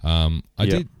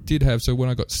 I did have, so when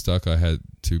I got stuck, I had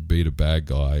to beat a bad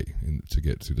guy to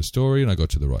get through the story, and I got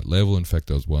to the right level. In fact,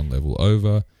 I was 1 level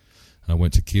over, and I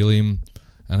went to kill him,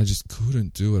 and I just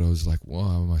couldn't do it. I was like,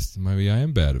 wow, maybe I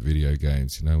am bad at video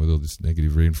games, you know, with all this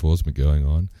negative reinforcement going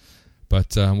on.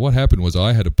 But what happened was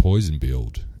I had a poison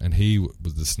build, and he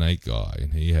was the snake guy,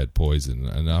 and he had poison.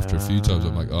 And after a few times,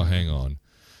 I'm like, oh, hang on.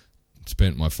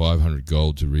 Spent my 500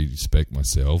 gold to respec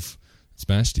myself,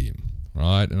 smashed him,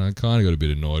 right? And I kind of got a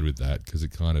bit annoyed with that because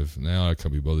it kind of, now I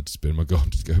can't be bothered to spend my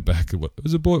gold to go back. It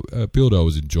was a build I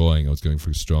was enjoying. I was going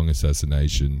for strong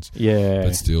assassinations,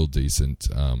 but still decent,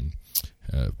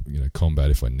 combat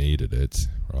if I needed it,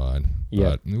 right?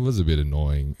 Yeah. But it was a bit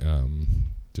annoying,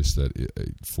 just that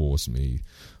it forced me,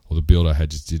 or the build I had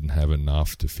just didn't have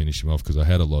enough to finish him off because I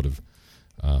had a lot of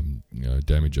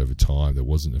damage over time that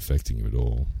wasn't affecting him at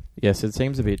all. Yes, it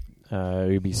seems a bit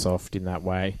Ubisoft in that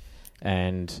way.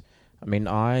 And, I mean,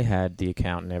 I had the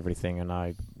account and everything, and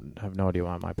I have no idea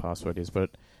what my password is,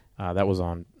 but that was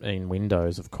in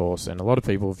Windows, of course, and a lot of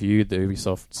people viewed the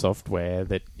Ubisoft software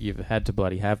that you've had to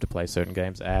bloody have to play certain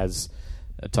games as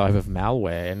a type of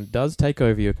malware, and it does take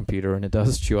over your computer, and it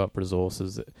does chew up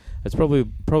resources. It's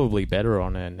probably better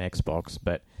on an Xbox,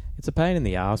 but it's a pain in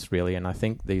the arse, really, and I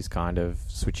think these kind of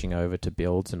switching over to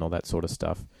builds and all that sort of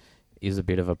stuff is a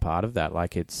bit of a part of that.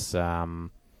 Like, it's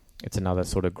another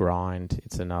sort of grind.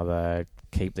 It's another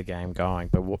keep the game going.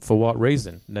 But for what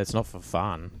reason? That's not for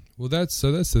fun. Well, that's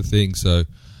the thing. So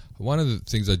one of the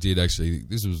things I did, actually,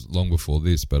 this was long before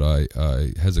this, but I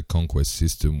has a conquest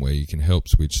system where you can help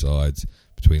switch sides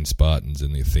between Spartans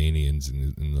and the Athenians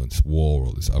in this war,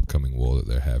 or this upcoming war that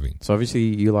they're having. So obviously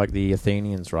you like the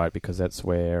Athenians, right? Because that's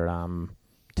where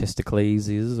Testicles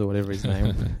is, or whatever his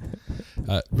name.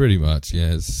 Pretty much,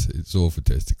 yes. It's all for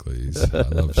Testicles. I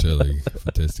love shelling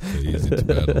for Testicles into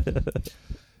battle.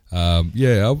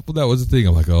 That was the thing.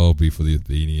 I'm like, I'll be for the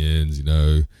Athenians, you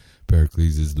know.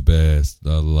 Pericles is the best.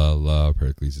 La la la.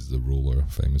 Pericles is the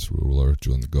famous ruler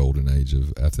during the golden age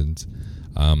of Athens.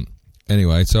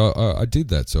 Anyway, so I did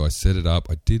that. So I set it up.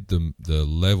 I did the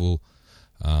level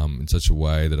in such a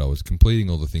way that I was completing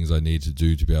all the things I needed to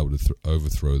do to be able to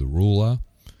overthrow the ruler.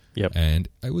 Yep. And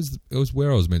it was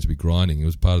where I was meant to be grinding. It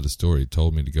was part of the story. It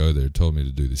told me to go there. It told me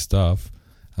to do this stuff.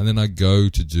 And then I go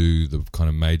to do the kind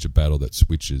of major battle that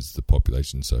switches the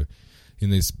population. So in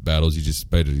these battles, you're just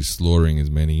basically slaughtering as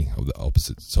many of the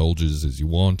opposite soldiers as you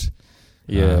want.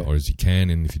 Or as you can,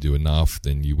 and if you do enough,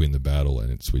 then you win the battle and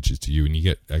it switches to you, and you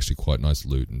get actually quite nice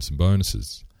loot and some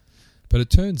bonuses. But it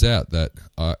turns out that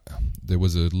there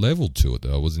was a level to it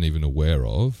that I wasn't even aware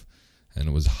of, and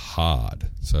it was hard.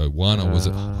 So one, I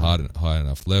wasn't high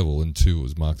enough level, and two, it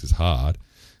was marked as hard.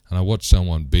 And I watched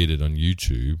someone beat it on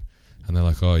YouTube, and they're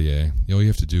like, oh yeah, all you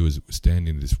have to do is stand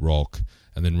in this rock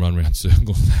and then run around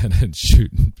circles and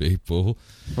shooting people.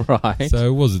 Right. So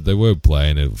it wasn't, they weren't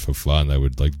playing it for fun. They were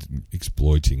like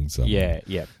exploiting some,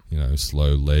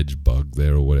 slow ledge bug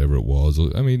there or whatever it was.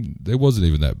 I mean, it wasn't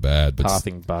even that bad. But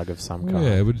pathing bug of some kind.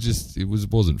 Yeah, but it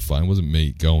wasn't fun. It wasn't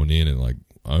me going in and like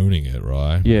owning it,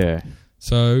 right? Yeah.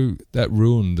 So that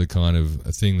ruined the kind of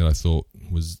a thing that I thought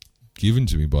was given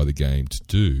to me by the game to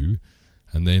do.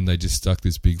 And then they just stuck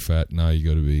this big fat, no, you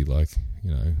got to be like,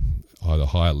 either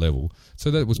higher level. So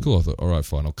that was cool. I thought, all right,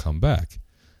 fine, I'll come back.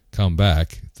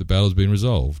 The battle's been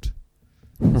resolved.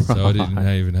 Right. So I didn't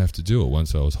even have to do it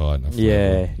once I was high enough.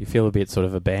 Yeah, you feel a bit sort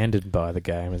of abandoned by the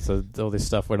game, and so all this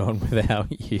stuff went on without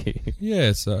you.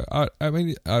 Yeah, so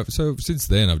so since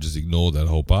then I've just ignored that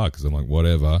whole part because I'm like,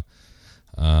 whatever.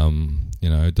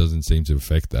 It doesn't seem to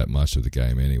affect that much of the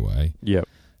game anyway. Yep.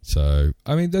 So,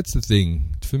 I mean, that's the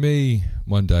thing. For me,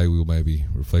 one day we'll maybe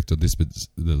reflect on this, but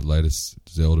the latest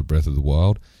Zelda Breath of the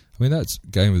Wild, I mean, that's a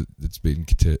game that's been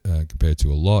compared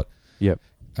to a lot. Yep.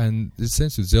 And the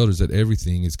sense with Zelda is that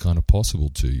everything is kind of possible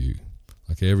to you.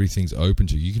 Like, everything's open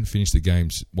to you. You can finish the game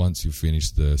once you've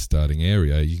finished the starting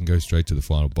area. You can go straight to the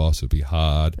final boss. It'll be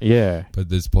hard. Yeah. But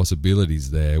there's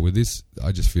possibilities there. With this,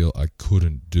 I just feel I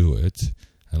couldn't do it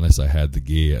unless I had the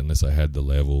gear, unless I had the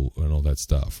level and all that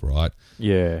stuff, right?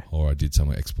 Yeah. Or I did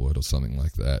some exploit or something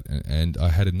like that. And I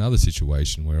had another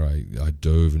situation where I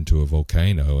dove into a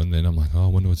volcano, and then I'm like, oh, I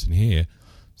wonder what's in here.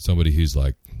 Somebody who's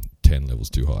like 10 levels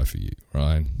too high for you,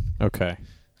 right? Okay.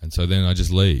 And so then I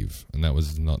just leave, and that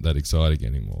was not that exciting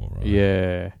anymore, right?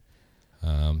 Yeah.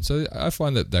 So I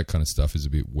find that kind of stuff is a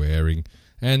bit wearing.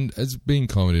 And as being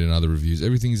commented in other reviews,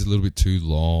 everything's a little bit too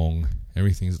long.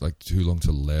 Everything's like too long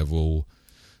to level.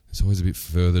 There's always a bit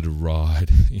further to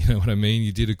ride. You know what I mean?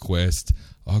 You did a quest.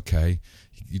 Okay.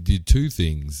 You did two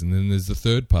things. And then there's the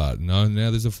third part. No,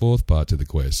 now there's a fourth part to the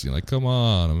quest. You're like, come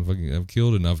on. I've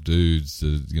killed enough dudes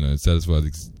to, satisfy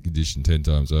the condition 10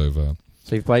 times over.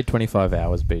 So you've played 25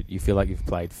 hours, but you feel like you've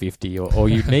played 50, or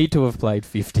you need to have played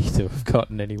 50 to have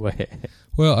gotten anywhere.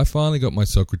 Well, I finally got my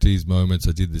Socrates moments.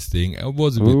 I did this thing. It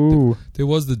was a bit. There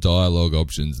was the dialogue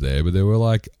options there, but they were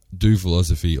like, do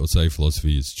philosophy or say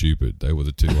philosophy is stupid. They were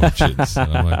the two options.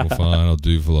 And I'm like, well, fine, I'll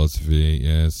do philosophy,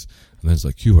 yes. And then it's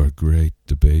like, you are a great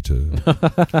debater.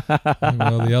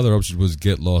 Well, the other option was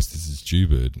get lost, this is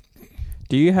stupid.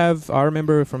 Do you have... I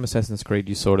remember from Assassin's Creed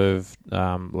you sort of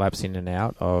lapse in and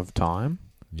out of time.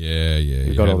 Yeah.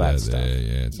 You got all that stuff. There.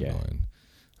 Yeah, it's annoying.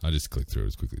 I just click through it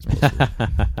as quickly as possible.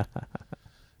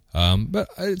 But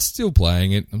it's still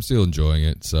playing it. I'm still enjoying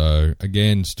it. So,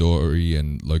 again, story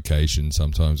and location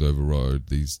sometimes overrode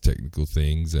these technical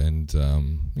things. And,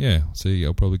 see,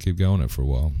 I'll probably keep going it for a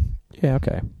while. Yeah,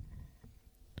 okay.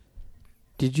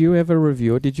 Did you ever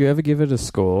review it? Did you ever give it a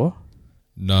score?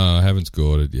 No, I haven't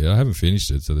scored it yet. I haven't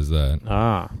finished it, so there's that.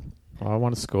 Well, I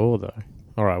want a score, though.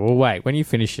 All right, well, wait. When you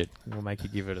finish it, we'll make you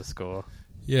give it a score.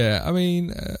 Yeah, I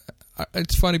mean,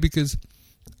 it's funny because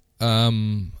a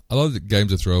lot of the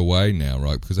games I throw away now,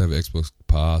 right, because I have Xbox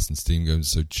Pass and Steam games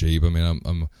are so cheap. I mean,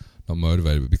 I'm not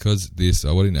motivated, but because this,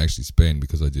 I wouldn't actually spend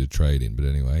because I did a trade-in. But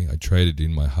anyway, I traded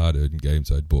in my hard-earned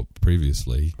games I'd bought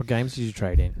previously. What games did you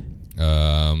trade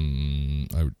in?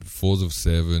 Forza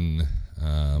 7...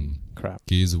 Crap.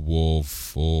 Gears of War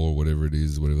 4, whatever it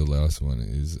is, whatever the last one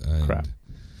is, and crap.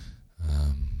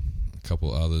 A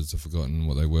couple others. I've forgotten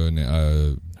what they were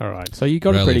now. All right, so you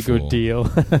got Rally a pretty 4. Good deal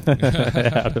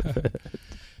out of it.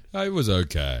 It was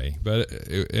okay, but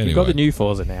anyway. You've got the new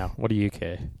Forza now. What do you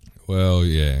care? Well,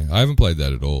 yeah, I haven't played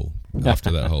that at all after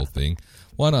that whole thing.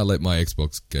 Why not let my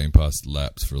Xbox Game Pass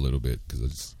lapse for a little bit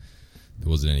because there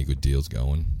wasn't any good deals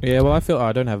going. Yeah, well,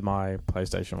 I don't have my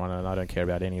PlayStation 1 and I don't care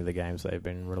about any of the games they've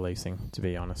been releasing, to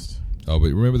be honest. Oh,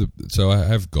 but remember, so I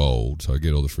have gold, so I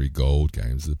get all the free gold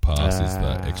games. The pass is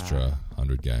the extra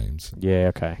 100 games.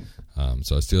 Yeah, okay.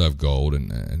 So I still have gold,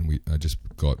 and I just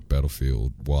got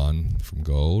Battlefield 1 from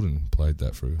gold and played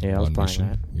that for I was playing mission.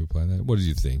 That. You were playing that? What did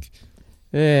you think?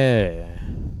 Yeah.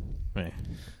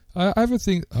 I have a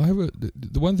thing.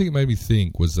 The one thing it made me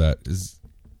think was that is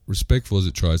respectful as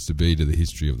it tries to be to the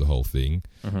history of the whole thing,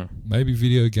 maybe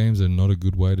video games are not a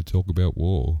good way to talk about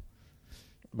war.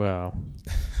 Well,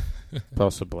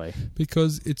 possibly.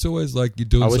 Because it's always like you're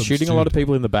doing something I was shooting a lot of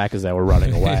people in the back as they were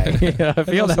running away. I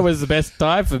feel that was the best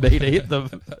time for me to hit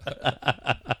them.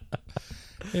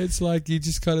 It's like you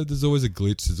just kind of, there's always a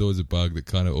glitch, there's always a bug that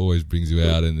kind of always brings you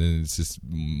out, and then it's just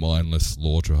mindless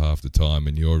slaughter half the time,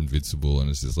 and you're invincible, and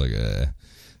it's just like,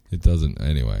 it doesn't.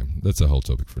 Anyway, that's a whole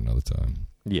topic for another time.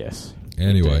 Yes.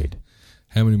 Anyway, indeed.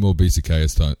 How many more Beasts of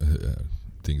Chaos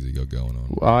things have you got going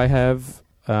on? I have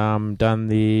done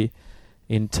the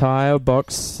entire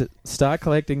start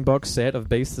collecting box set of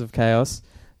Beasts of Chaos.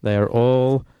 They are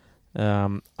all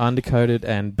undercoated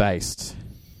and based.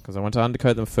 Because I want to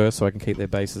undercoat them first so I can keep their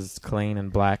bases clean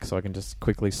and black so I can just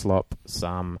quickly slop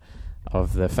some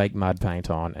of the fake mud paint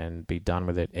on and be done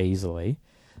with it easily.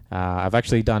 I've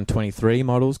actually done 23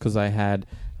 models because I had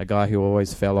a guy who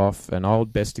always fell off, an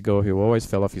old Bestigor who always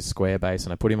fell off his square base,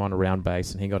 and I put him on a round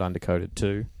base and he got undercoated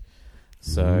too.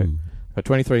 So, for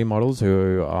 23 models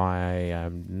who I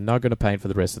am not going to paint for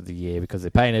the rest of the year because they're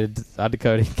painted,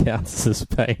 undercoating counts as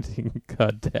painting,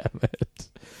 god damn it.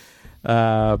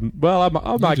 Well,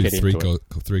 I might get into it.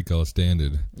 Three-color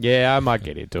standard. Yeah, I might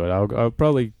get into it. I'll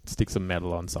probably stick some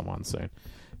metal on someone soon.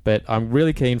 But I'm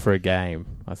really keen for a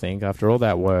game, I think, after all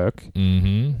that work.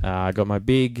 I got my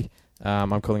big,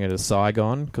 I'm calling it a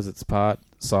Saigon, because it's part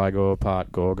Cygor,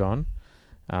 part Gorgon.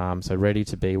 So ready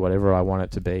to be whatever I want it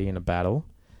to be in a battle.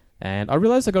 And I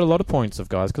realised I got a lot of points of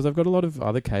guys, because I've got a lot of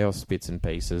other Chaos bits and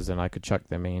pieces, and I could chuck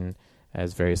them in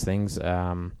as various things.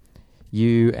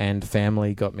 You and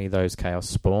family got me those Chaos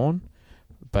Spawn.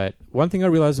 But one thing I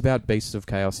realised about Beasts of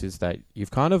Chaos is that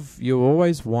you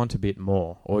always want a bit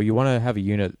more, or you want to have a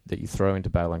unit that you throw into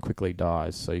battle and quickly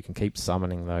dies, so you can keep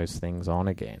summoning those things on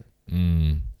again.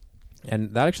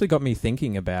 And that actually got me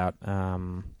thinking about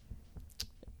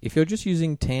if you're just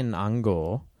using 10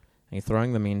 Ungor and you're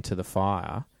throwing them into the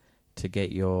fire to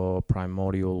get your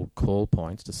primordial call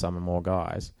points to summon more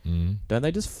guys, don't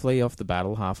they just flee off the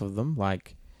battle, half of them?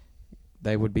 Like,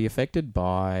 they would be affected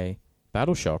by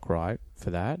battle shock, right?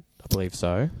 For that, I believe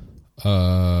so. If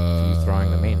you're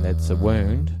throwing them in, that's a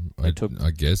wound. I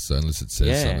guess so, unless it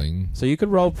says something. So you could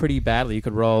roll pretty badly. You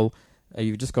could roll.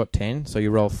 You've just got 10, so you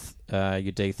roll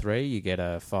your D3. You get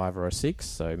a 5 or a 6,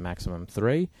 so maximum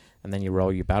 3, and then you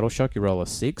roll your battle shock. You roll a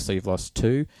 6, so you've lost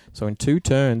 2. So in 2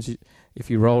 turns, if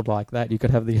you rolled like that, you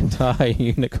could have the entire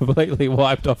unit completely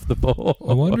wiped off the board.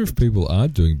 I wonder if people are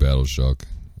doing battle shock.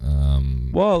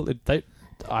 Well,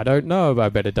 I don't know. I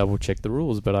better double check the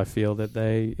rules, but I feel that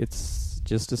it's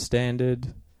just a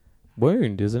standard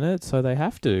wound, isn't it? So they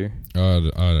have to. I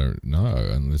don't know,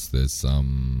 unless there's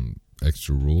some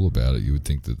extra rule about it. You would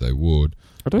think that they would.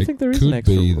 I don't think there is an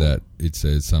extra rule. It could be rule. that it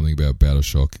says something about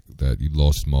Battleshock that you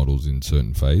lost models in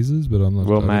certain phases, but I'm not.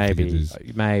 Well, I don't think maybe. it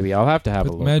is. Maybe. I'll have to have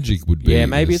a look. Magic would be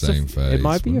maybe the it's same phase. It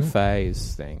might be a wouldn't it?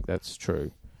 phase thing. That's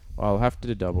true. I'll have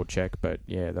to double check, but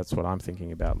yeah, that's what I'm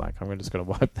thinking about. Like, I'm just going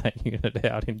to wipe that unit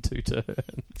out in 2 turns.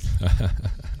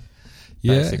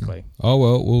 Yeah. Basically. Oh,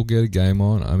 well, we'll get a game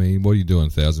on. I mean, what are you doing?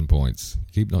 1,000 points.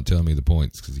 Keep not telling me the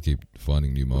points because you keep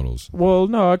finding new models. Well,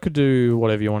 no, I could do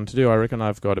whatever you want to do. I reckon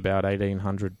I've got about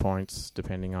 1,800 points,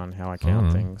 depending on how I count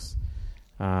Alright. things.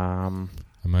 I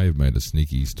may have made a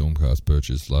sneaky Stormcast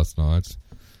purchase last night.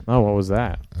 Oh, what was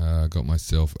that? I got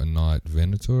myself a Knight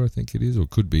Venator, I think it is, or it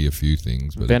could be a few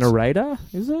things. But Venerator,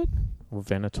 is it? Or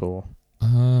Venator?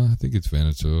 I think it's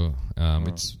Venator.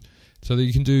 It's so that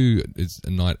you can do. It's a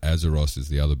Knight Azeroth is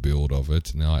the other build of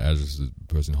it. Knight Azeroth is the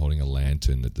person holding a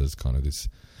lantern that does kind of this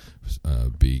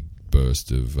big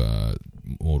burst of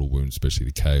mortal wounds, especially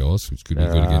the chaos, which could be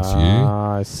good against you.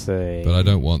 I see. But I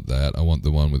don't want that. I want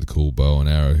the one with the cool bow and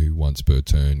arrow who once per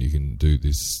turn you can do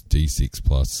this D6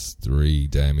 plus 3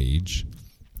 damage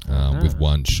with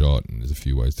one shot, and there's a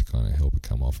few ways to kind of help it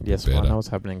come off a bit better. Well, I know what's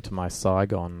happening to my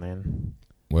Saigon then.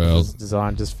 Well, It's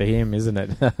designed just for him, isn't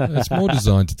it? it's more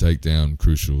designed to take down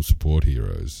crucial support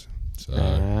heroes. So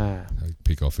I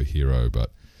pick off a hero,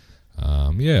 but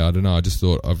yeah, I don't know. I just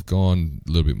thought I've gone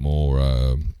a little bit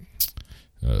more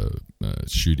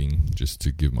shooting just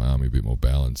to give my army a bit more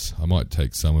balance. I might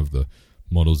take some of the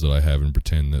models that I have and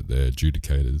pretend that they're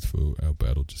adjudicators for our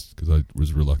battle, just because I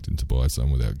was reluctant to buy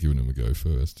some without giving them a go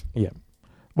first. Yeah.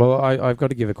 Well, I've got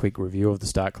to give a quick review of the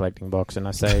Start Collecting box, and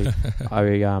I say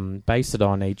I base it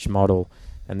on each model,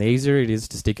 and the easier it is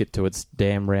to stick it to its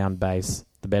damn round base,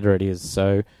 the better it is.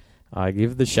 So I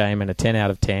give the Shaman a 10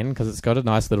 out of 10 because it's got a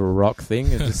nice little rock thing.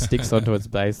 It just sticks onto its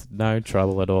base, no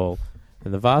trouble at all.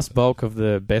 And the vast bulk of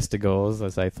the Bestigors, I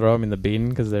say, throw them in the bin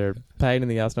because they're a pain in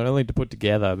the ass not only to put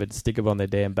together, but to stick them on their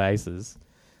damn bases.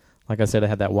 Like I said, I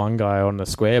had that one guy on the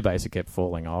square base who kept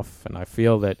falling off, and I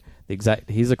feel that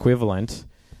his equivalent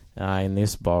in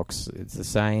this box, it's the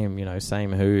same,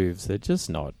 same hooves. They're just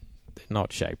not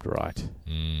shaped right.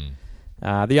 The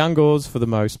Ungors, for the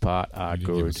most part, are You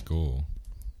didn't give a good. score.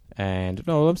 And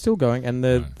no, I'm still going. And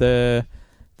the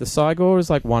Cygor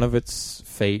is like one of its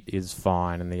feet is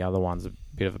fine, and the other one's a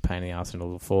bit of a pain in the ass, and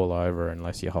it'll fall over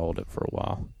unless you hold it for a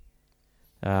while.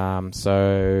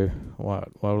 So what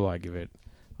will I give it?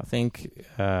 I think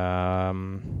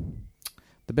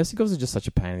the Bestigors are just such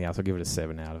a pain in the ass. I'll give it a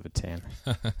 7 out of a 10.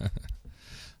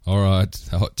 All right,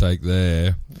 hot take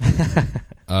there.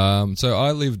 So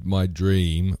I lived my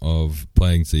dream of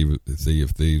playing Sea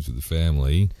of Thieves with the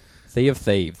family. Sea of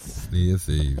Thieves. Sea of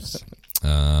Thieves.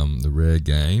 The rare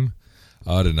game.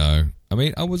 I don't know. I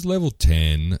mean, I was level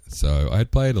 10, so I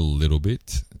had played a little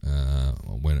bit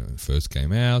when it first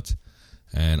came out.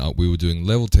 And we were doing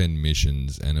level 10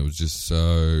 missions, and it was just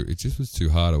was too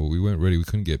hard. We weren't ready. We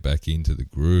couldn't get back into the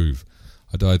groove.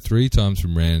 I died 3 times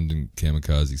from random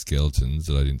kamikaze skeletons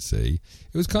that I didn't see.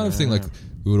 It was kind of thing like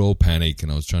we would all panic,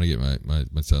 and I was trying to get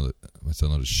my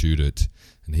son to shoot it,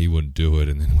 and he wouldn't do it.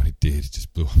 And then when he did, it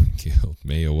just blew up and killed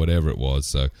me or whatever it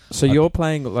was. So you're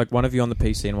playing like one of you on the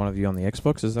PC and one of you on the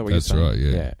Xbox? Is that what you're saying? That's right,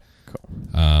 yeah. Yeah, cool.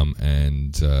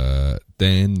 And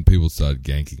then people started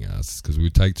ganking us because we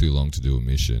would take too long to do a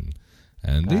mission.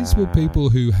 And these were people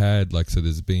who had, so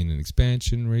there's been an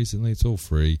expansion recently. It's all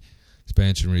free.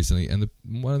 Expansion recently. And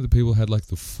one of the people had,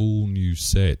 the full new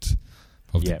set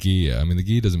of the gear. I mean, the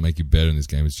gear doesn't make you better in this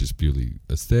game. It's just purely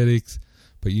aesthetics.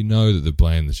 But you know that they're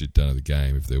playing the shit done of the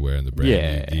game if they're wearing the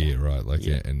brand new gear, right?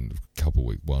 And a couple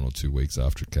weeks, 1 or 2 weeks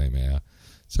after it came out.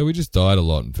 So we just died a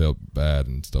lot and felt bad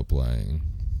and stopped playing.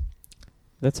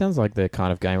 That sounds like the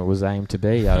kind of game it was aimed to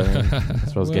be. I mean, that's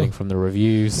what I was getting from the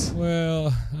reviews.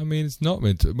 Well, I mean, it's not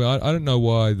meant to. Well, I don't know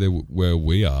why where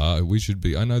we are. We should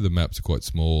be. I know the maps are quite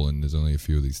small and there's only a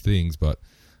few of these things, but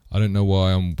I don't know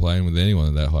why I'm playing with anyone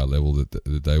at that high level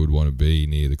that they would want to be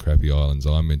near the crappy islands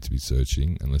I'm meant to be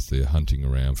searching, unless they're hunting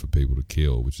around for people to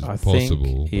kill, which is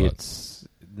possible. I think it's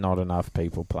not enough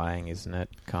people playing, isn't it?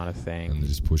 Kind of thing. And they're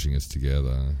just pushing us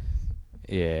together.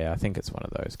 Yeah, I think it's one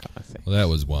of those kind of things. Well, that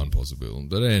was one possibility.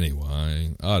 But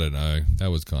anyway, I don't know. That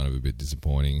was kind of a bit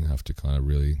disappointing after kind of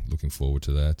really looking forward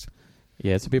to that.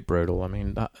 Yeah, it's a bit brutal. I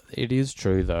mean, it is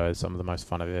true, though. Some of the most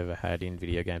fun I've ever had in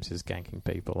video games is ganking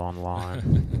people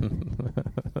online.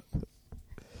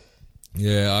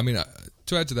 Yeah, I mean,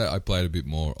 to add to that, I played a bit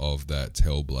more of that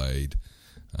Hellblade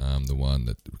the one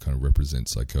that kind of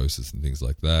represents psychosis and things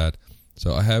like that.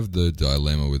 So I have the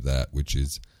dilemma with that, which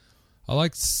is I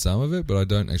like some of it, but I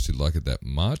don't actually like it that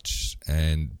much.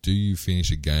 And do you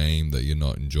finish a game that you're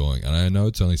not enjoying? And I know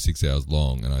it's only 6 hours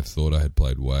long, and I thought I had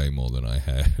played way more than I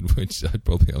had, which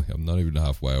I'm not even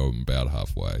halfway, or I'm about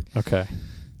halfway. Okay.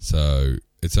 So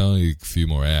it's only a few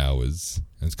more hours,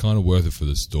 and it's kind of worth it for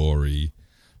the story,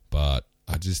 but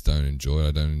I just don't enjoy it.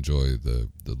 I don't enjoy the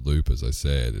loop, as I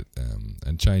said,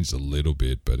 and changed a little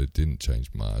bit, but it didn't change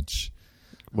much.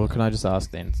 Well, can I just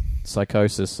ask then,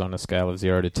 psychosis on a scale of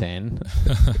 0 to 10,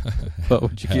 what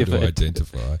would you give it? How do I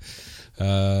identify?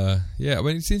 Yeah, I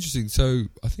mean, it's interesting. So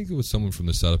I think it was someone from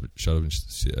the Shut Up and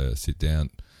Sit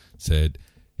Down said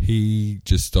he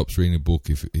just stops reading a book.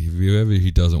 If ever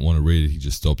he doesn't want to read it, he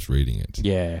just stops reading it.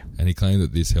 Yeah. And he claimed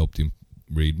that this helped him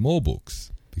read more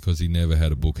books because he never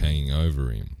had a book hanging over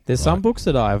him. There's some books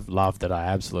that I've loved that I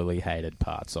absolutely hated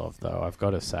parts of, though, I've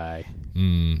got to say.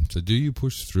 So do you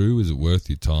push through? Is it worth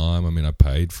your time? I mean, I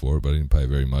paid for it, but I didn't pay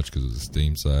very much because it was a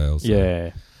Steam sale. So,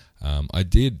 yeah. I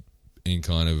did, in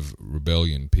kind of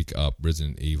rebellion, pick up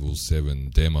Resident Evil 7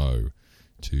 demo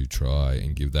to try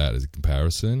and give that as a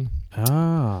comparison.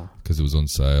 Because it was on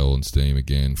sale on Steam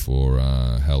again for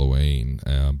Halloween.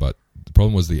 But the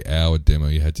problem was the hour demo,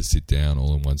 you had to sit down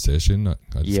all in one session. I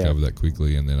discovered that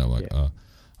quickly, and then I'm like, I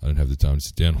don't have the time to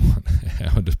sit down 1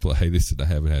 hour to play this, and I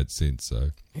haven't had since. So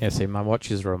yeah, see, my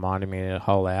watch is reminding me in a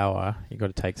whole hour, you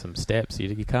got to take some steps.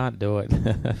 You can't do it.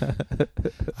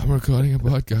 I'm recording a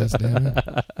podcast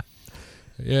now.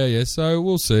 Yeah. So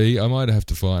we'll see. I might have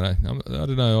to find. I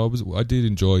don't know. I did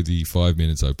enjoy the 5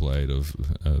 minutes I played of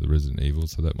the Resident Evil,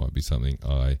 so that might be something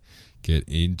I get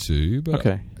into. But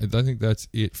okay. I think that's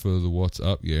it for the What's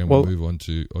Up. Yeah, and well, we'll move on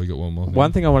to. Oh, you got one more thing?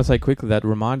 One thing I want to say quickly that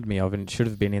reminded me of, and it should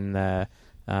have been in the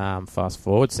fast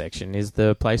forward section, is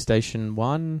the PlayStation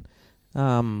 1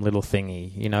 little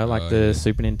thingy. You know, like the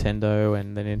Super Nintendo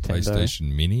and the Nintendo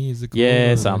PlayStation Mini. Is it called?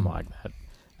 Yeah, something like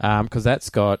that. Because that's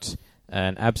got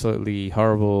an absolutely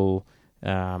horrible.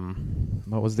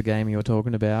 What was the game you were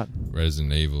talking about?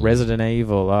 Resident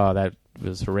Evil. Oh, that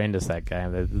was horrendous, that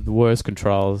game. The worst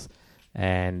controls,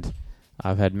 and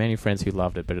I've had many friends who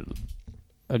loved it, but it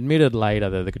admitted later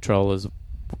that the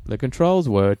controls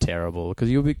were terrible because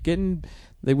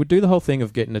they would do the whole thing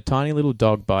of getting a tiny little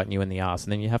dog biting you in the ass,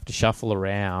 and then you have to shuffle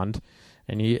around,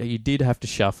 and you did have to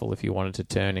shuffle if you wanted to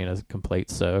turn in a complete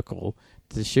circle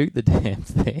to shoot the damn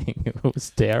thing. It was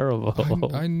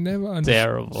terrible. I never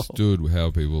understood how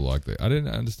people liked it. I didn't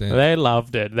understand. They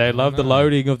loved it. They loved the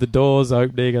loading of the doors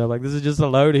opening. And I'm like, this is just a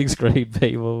loading screen,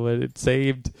 people. But it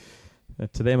seemed,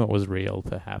 to them, it was real,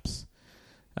 perhaps.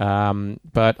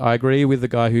 But I agree with the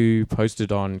guy who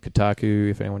posted on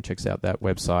Kotaku, if anyone checks out that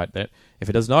website, that if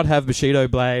it does not have Bushido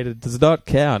Blade, it does not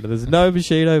count. There's no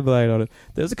Bushido Blade on it.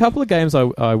 There's a couple of games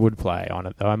I would play on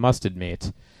it, though, I must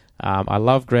admit. I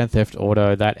love Grand Theft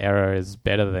Auto. That era is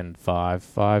better than 5.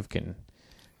 5 can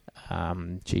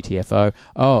GTFO.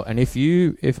 Oh, and if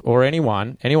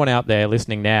anyone out there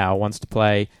listening now wants to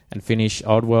play and finish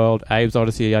Oddworld, Abe's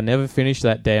Odyssey, I never finished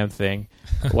that damn thing.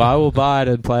 Well, I will buy it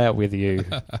and play it with you.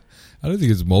 I don't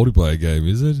think it's a multiplayer game,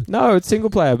 is it? No, it's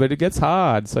single player, but it gets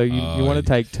hard. So you want to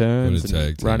take turns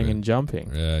and running and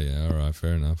jumping. Yeah, all right,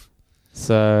 fair enough.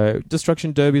 So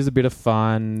Destruction Derby is a bit of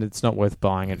fun. It's not worth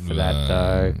buying it for that,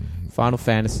 though. Final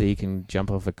Fantasy, you can jump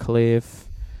off a cliff.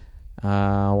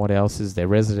 What else is there?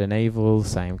 Resident Evil,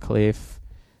 same cliff.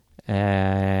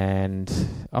 And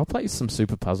I'll play some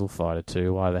Super Puzzle Fighter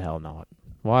too. Why the hell not?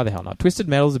 Twisted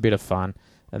Metal's a bit of fun.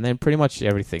 And then pretty much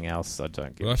everything else I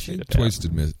don't give a shit about.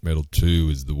 Twisted Metal 2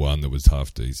 is the one that was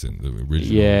half decent. The original was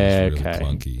really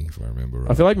clunky, if I remember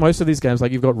right. I feel like most of these games,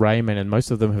 like you've got Rayman, and most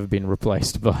of them have been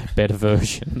replaced by better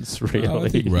versions, really. I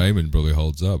think Rayman probably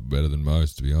holds up better than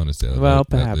most, to be honest.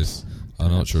 Perhaps.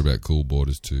 I'm not sure about Cool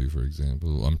Borders 2, for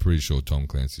example. I'm pretty sure Tom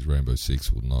Clancy's Rainbow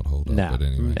Six will not hold up, but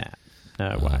anyway.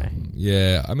 No way.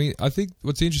 Yeah, I mean, I think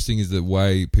what's interesting is the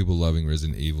way people loving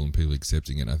Resident Evil and people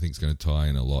accepting it, I think is going to tie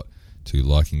in a lot to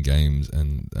liking games,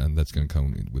 and that's going to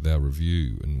come with our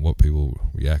review and what people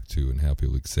react to and how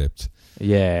people accept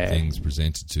things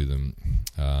presented to them.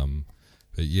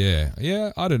 But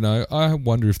yeah, I don't know. I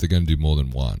wonder if they're going to do more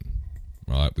than one,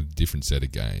 right, with a different set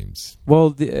of games. Well,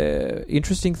 the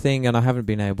interesting thing, and I haven't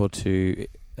been able to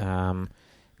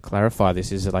clarify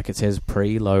this, is that, like, it says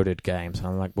preloaded games. And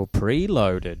I'm like, well,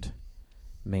 preloaded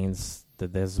means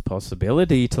that there's a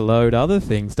possibility to load other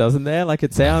things, doesn't there? Like,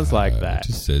 it sounds like that. It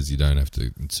just says you don't have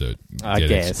to insert. I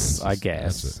guess.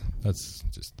 That's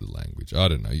just the language. I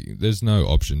don't know. There's no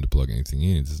option to plug anything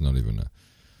in. There's not even a.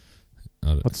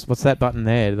 What's that button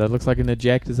there? That looks like an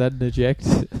eject. Is that an eject?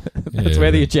 That's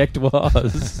where the eject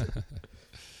was.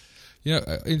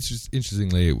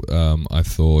 Interestingly, I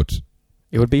thought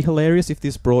it would be hilarious if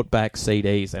this brought back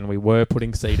CDs and we were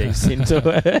putting CDs into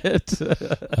it.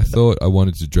 I thought I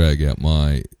wanted to drag out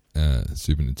my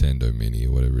Super Nintendo Mini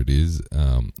or whatever it is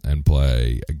and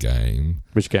play a game.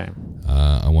 Which game?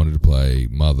 I wanted to play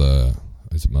Mother.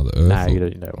 Is it Mother Earth? No, you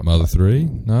don't. Mother 3?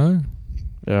 No?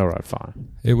 All right, fine.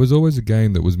 It was always a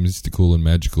game that was mystical and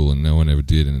magical, and no one ever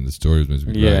did, and the story was meant to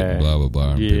be great, and blah, blah,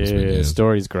 blah. The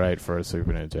story's great for a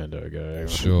Super Nintendo game.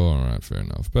 Sure, all right, fair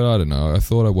enough. But I don't know. I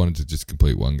thought I wanted to just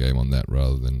complete one game on that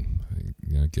rather than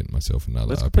getting myself another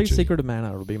Let's RPG. complete Secret of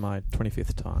Mana. It'll be my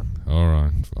 25th time. All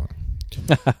right, fine.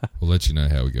 We'll let you know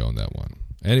how we go on that one.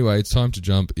 Anyway, it's time to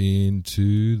jump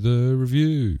into the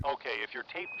review. Okay, if your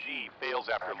tape G fails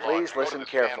after Please launch, go to listen the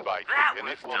carefully. standby queue, and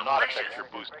it will not affect your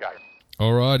boost guidance.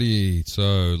 Alrighty,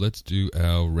 so let's do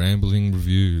our rambling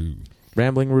review.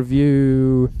 Rambling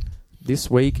review. This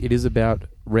week it is about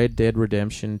Red Dead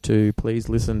Redemption 2. Please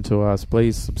listen to us.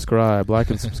 Please subscribe.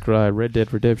 Like and subscribe. Red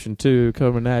Dead Redemption 2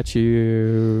 coming at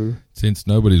you. Since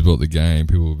nobody's bought the game,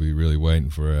 people will be really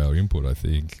waiting for our input, I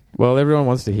think. Well, everyone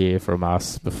wants to hear from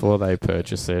us before they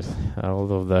purchase it.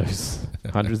 All of those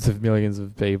hundreds of millions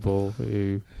of people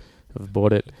who have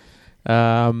bought it.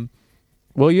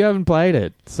 Well, you haven't played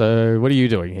it, so what are you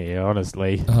doing here,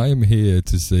 honestly? I am here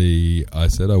to see... I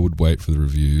said I would wait for the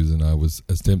reviews, and I was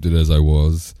as tempted as I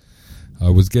was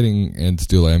getting, and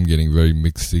still am getting, very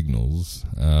mixed signals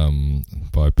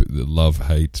by the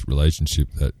love-hate relationship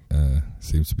that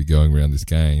seems to be going around this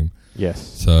game. Yes.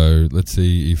 So let's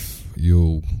see if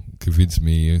you'll convince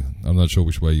me. I'm not sure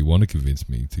which way you want to convince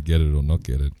me, to get it or not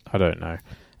get it. I don't know.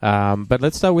 But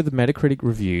let's start with the Metacritic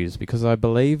reviews, because I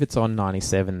believe it's on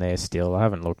 97 there still. I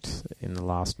haven't looked in the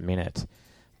last minute.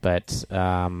 But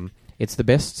it's the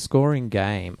best scoring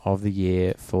game of the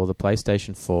year for the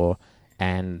PlayStation 4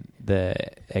 and the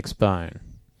Xbone.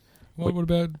 Well, what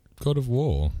about God of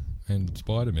War and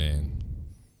Spider-Man?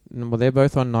 Well, they're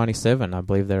both on 97. I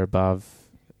believe they're above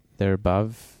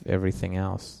everything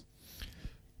else.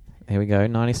 Here we go,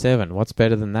 97. What's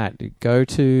better than that? Go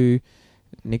to...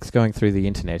 Nick's going through the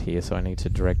internet here, so I need to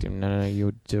direct him. No,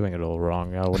 you're doing it all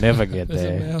wrong. I will never get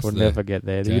there. We'll never get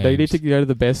there. You need to go to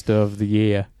the best of the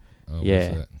year. Oh, yeah.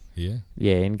 What's that? Yeah?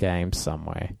 Yeah, in games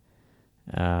somewhere.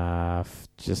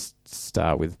 Just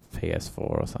start with PS4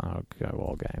 or something. I'll go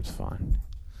all games, fine.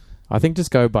 I think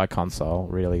just go by console,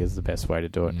 really, is the best way to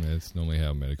do it. Yeah, it's normally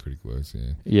how Metacritic works,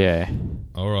 yeah. Yeah.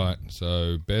 All right,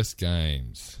 so best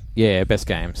games. Yeah, best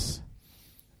games.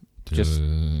 Just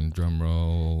drum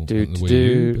roll. Do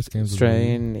Best games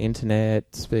Australian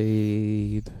internet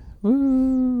speed.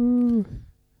 Woo!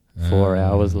 4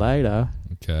 hours later.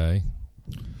 Okay.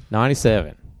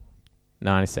 97.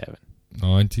 97.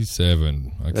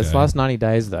 Okay. This last 90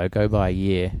 days, though, go by a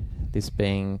year. This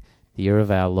being the year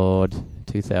of our Lord,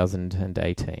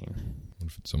 2018. What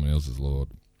if it's someone else's Lord?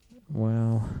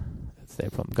 Well, that's their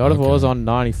problem. God of War's on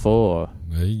 94.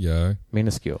 There you go.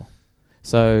 Minuscule.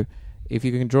 So... if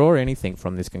you can draw anything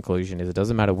from this conclusion, is it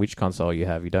doesn't matter which console you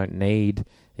have. You don't need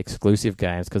exclusive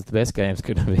games, because the best game's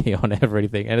going to be on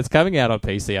everything. And it's coming out on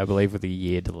PC, I believe, with a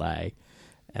year delay.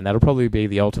 And that'll probably be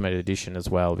the Ultimate Edition as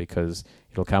well, because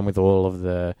it'll come with all of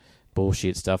the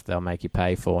bullshit stuff they'll make you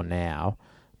pay for now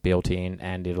built in,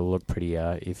 and it'll look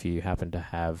prettier if you happen to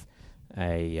have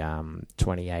a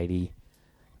 2080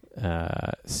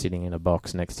 sitting in a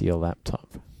box next to your laptop.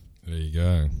 There you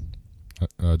go.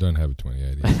 I don't have a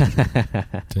 2080.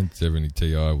 1070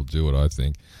 Ti will do it, I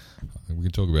think. We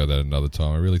can talk about that another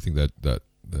time. I really think that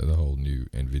the whole new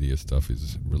NVIDIA stuff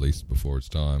is released before its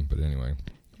time. But anyway.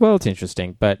 Well, it's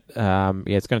interesting. But,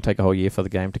 it's going to take a whole year for the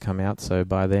game to come out. So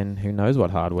by then, who knows what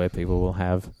hardware people will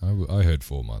have. I heard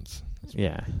 4 months.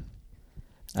 Yeah.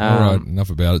 All right,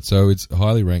 enough about it. So it's a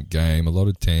highly ranked game, a lot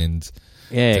of 10s.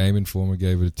 Yeah. Game Informer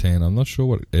gave it a 10. I'm not sure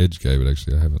what Edge gave it,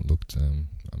 actually. I haven't looked...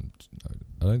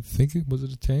 I don't think was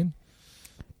it a 10?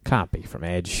 Can't be from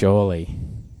Edge, surely.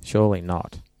 Surely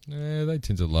not. Yeah, they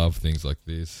tend to love things like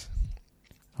this.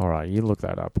 Alright, you look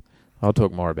that up. I'll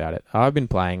talk more about it. I've been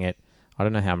playing it. I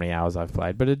don't know how many hours I've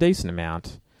played, but a decent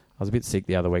amount. I was a bit sick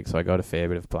the other week, so I got a fair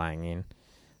bit of playing in.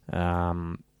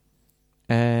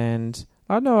 And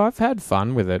I don't know, I've had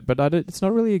fun with it, but it's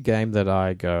not really a game that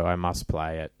I go, I must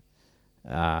play it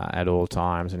at all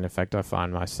times. And in fact, I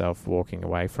find myself walking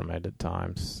away from it at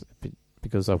times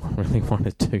because I really want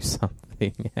to do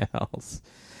something else.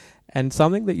 And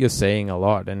something that you're seeing a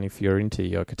lot, and if you're into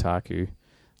your Kotaku,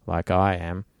 like I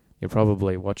am, you're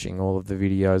probably watching all of the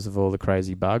videos of all the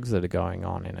crazy bugs that are going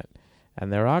on in it.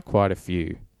 And there are quite a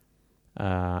few.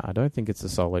 I don't think it's a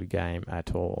solid game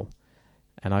at all.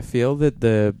 And I feel that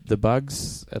the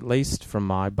bugs, at least from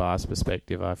my bias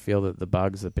perspective, I feel that the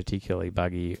bugs are particularly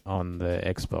buggy on the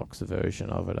Xbox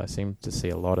version of it. I seem to see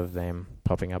a lot of them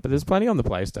popping up. But there's plenty on the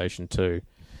PlayStation too,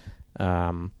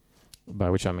 by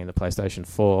which I mean the PlayStation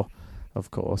 4,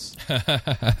 of course.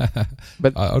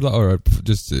 But all right,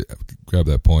 just to grab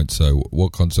that point. So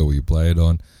what console will you play it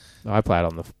on? I play it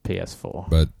on the PS4.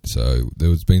 But so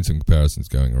there's been some comparisons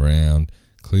going around.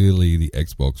 Clearly, the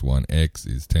Xbox One X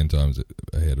is 10 times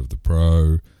ahead of the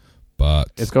Pro, but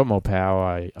it's got more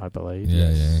power, I believe. Yeah,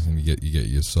 yes. yeah, and you get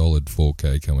your solid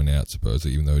 4K coming out,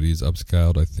 supposedly, even though it is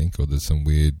upscaled, I think, or there's some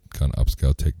weird kind of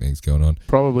upscale techniques going on.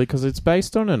 Probably because it's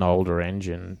based on an older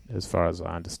engine, as far as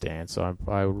I understand. So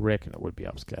I reckon it would be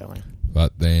upscaling.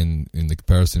 But then, in the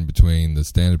comparison between the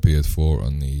standard PS4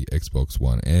 and the Xbox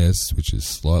One S, which is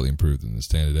slightly improved than the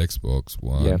standard Xbox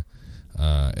One. Yep.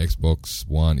 Xbox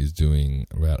One is doing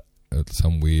about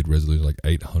some weird resolution, like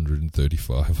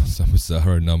 835 or some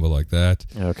bizarre number like that.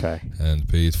 Okay. And the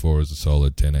PS4 is a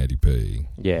solid 1080p.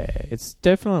 Yeah, it's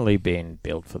definitely been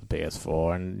built for the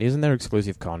PS4. And isn't there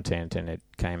exclusive content and it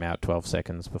came out 12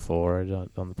 seconds before it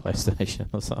on the PlayStation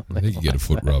or something? I think you get a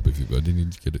foot rub if you didn't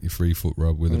you get a free foot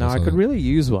rub with it? No, or I something? could really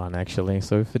use one, actually.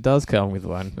 So if it does come with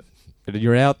one,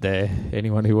 you're out there,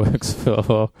 anyone who works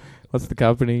for... What's the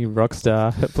company?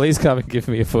 Rockstar. Please come and give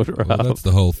me a foot rub. Well, that's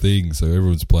the whole thing. So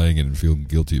everyone's playing it and feeling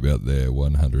guilty about their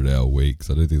 100-hour weeks.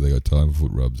 I don't think they got time for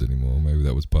foot rubs anymore. Maybe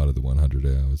that was part of the 100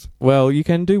 hours. Well, you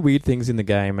can do weird things in the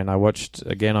game, and I watched,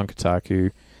 again on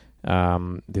Kotaku,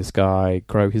 this guy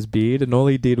grow his beard, and all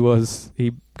he did was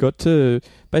he got to...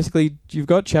 Basically, you've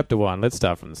got Chapter 1. Let's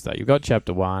start from the start. You've got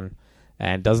Chapter 1,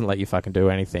 and doesn't let you fucking do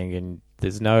anything, and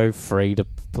there's no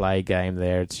free-to-play game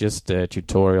there. It's just a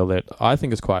tutorial that I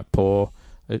think is quite poor.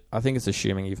 I think it's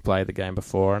assuming you've played the game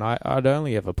before, and I'd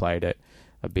only ever played it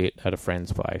a bit at a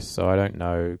friend's place, so I don't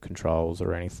know controls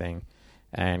or anything.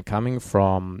 And coming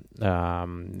from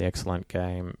the excellent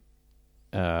game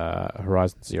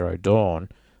Horizon Zero Dawn,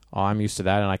 I'm used to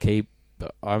that, and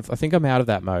I think I'm out of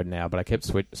that mode now, but I kept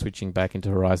switching back into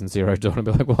Horizon Zero Dawn and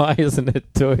be like, why isn't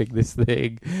it doing this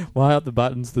thing? Why aren't the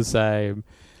buttons the same?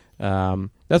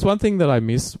 That's one thing that I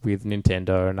miss with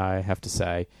Nintendo, and I have to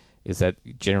say, is that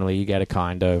generally you get a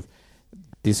kind of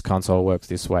this console works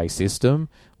this way system,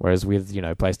 whereas with,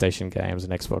 PlayStation games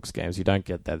and Xbox games, you don't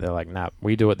get that. They're like, nah,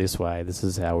 we do it this way. This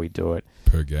is how we do it.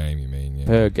 Per game, you mean? Yeah.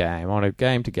 Per game, on a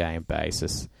game-to-game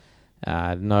basis.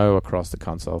 No across the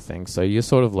console thing. So you're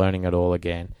sort of learning it all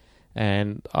again.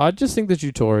 And I just think the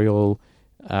tutorial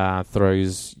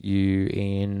throws you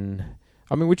in...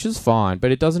 which is fine, but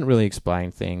it doesn't really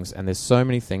explain things, and there's so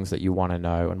many things that you want to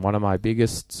know. And one of my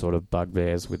biggest sort of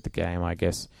bugbears with the game, I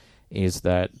guess, is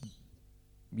that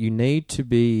you need to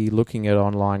be looking at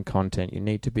online content, you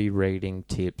need to be reading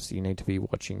tips, you need to be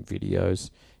watching videos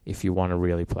if you want to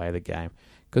really play the game.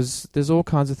 Because there's all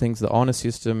kinds of things. The honor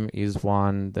system is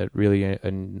one that really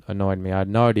annoyed me. I had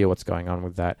no idea what's going on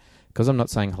with that. Because I'm not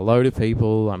saying hello to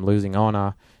people, I'm losing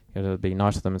honor. It'd be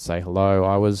nice to them and say hello.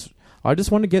 I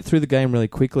just want to get through the game really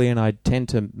quickly, and I tend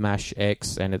to mash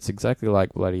X, and it's exactly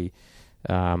like bloody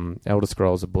Elder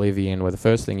Scrolls Oblivion, where the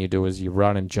first thing you do is you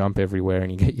run and jump everywhere,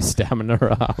 and you get your stamina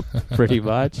up, pretty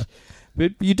much.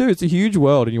 But you do. It's a huge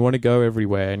world, and you want to go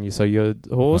everywhere, and so your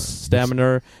horse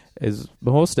stamina is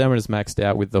maxed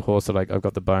out with the horse that I've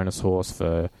got the bonus horse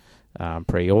for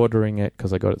pre-ordering it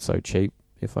because I got it so cheap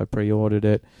if I pre-ordered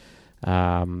it.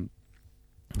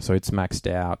 So it's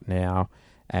maxed out now.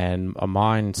 And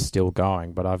mine's still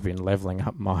going, but I've been leveling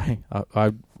up my...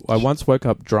 I once woke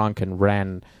up drunk and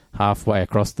ran halfway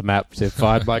across the map to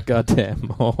find my goddamn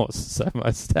horse. So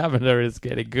my stamina is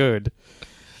getting good.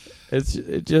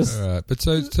 It just... All right. But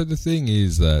so the thing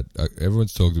is that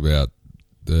everyone's talked about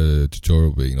the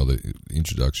tutorial being, or the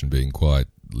introduction being quite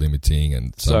limiting,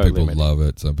 and some people love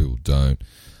it, some people don't.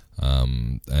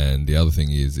 And the other thing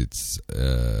is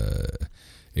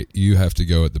you have to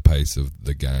go at the pace of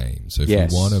the game. So if you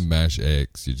want to mash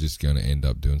X, you're just going to end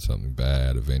up doing something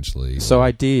bad eventually. So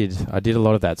I did a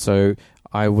lot of that. So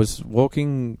I was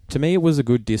walking... To me, it was a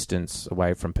good distance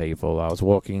away from people. I was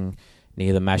walking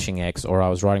near the mashing X, or I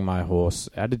was riding my horse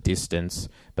at a distance,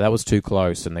 but that was too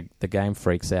close, and the game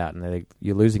freaks out, and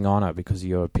you're losing honor because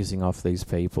you're pissing off these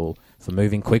people for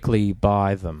moving quickly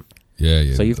by them.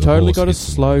 Yeah. So you've totally got to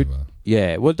slow...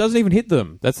 Yeah, well, it doesn't even hit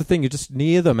them. That's the thing. You're just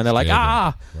near them, and they're like,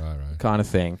 right. Kind of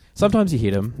thing. Sometimes you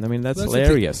hit them. That's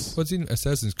hilarious. What's in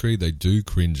Assassin's Creed, they do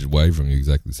cringe away from you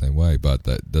exactly the same way, but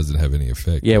that doesn't have any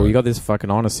effect. Yeah, right? well, you got this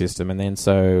fucking honor system, and then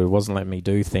so it wasn't letting me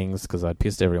do things because I'd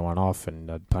pissed everyone off,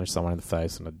 and I'd punch someone in the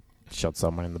face, and shot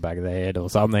someone in the back of the head or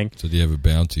something. So do you have a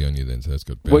bounty on you then? So it's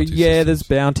got bounty Well, yeah, systems. there's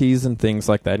bounties and things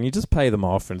like that, and you just pay them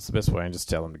off, and it's the best way, and just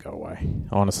tell them to go away.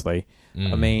 Honestly,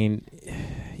 I mean,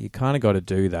 you kind of got to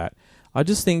do that. I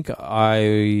just think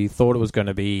I thought it was going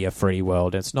to be a free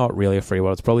world. It's not really a free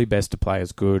world. It's probably best to play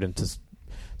as good and to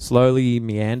slowly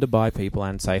meander by people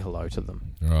and say hello to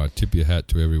them. All right, tip your hat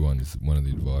to everyone is one of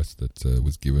the advice that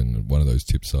was given at one of those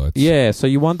tip sites. Yeah, so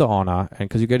you want the honor, and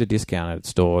because you get a discount at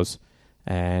stores.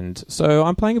 And so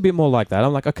I'm playing a bit more like that.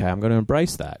 I'm like, okay, I'm going to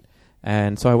embrace that.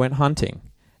 And so I went hunting.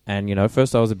 And,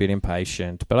 first I was a bit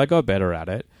impatient, but I got better at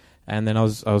it. And then I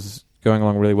was going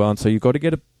along really well. And so you've got to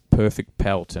get a perfect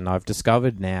pelt. And I've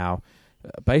discovered now,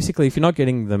 basically, if you're not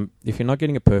getting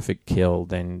a perfect kill,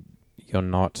 then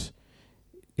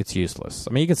it's useless.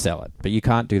 I mean, you can sell it, but you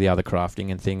can't do the other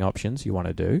crafting and thing options you want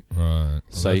to do. Right. Well,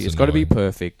 so it's got to be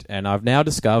perfect. And I've now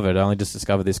discovered, I only just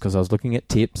discovered this because I was looking at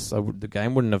tips. The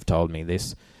game wouldn't have told me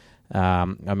this. I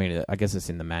mean, I guess it's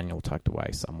in the manual tucked away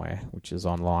somewhere, which is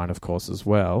online, of course, as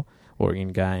well, or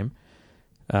in-game.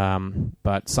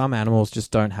 But some animals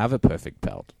just don't have a perfect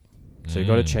pelt. So you've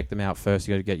got to check them out first.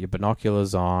 You've got to get your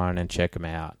binoculars on and check them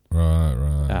out.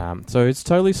 Right. So it's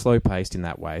totally slow-paced in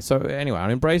that way. So anyway, I'm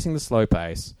embracing the slow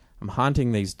pace. I'm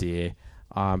hunting these deer.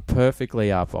 I'm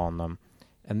perfectly up on them.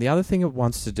 And the other thing it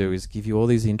wants to do is give you all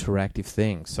these interactive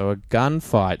things. So a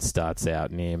gunfight starts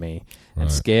out near me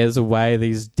and scares away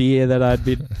these deer that I'd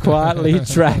been quietly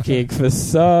tracking for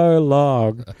so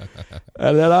long.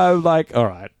 And then I'm like, all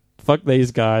right, fuck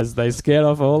these guys. They scared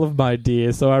off all of my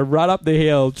deer. So I run up the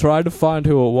hill trying to find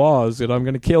who it was, and I'm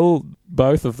going to kill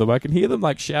both of them. I can hear them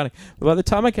like shouting. But by the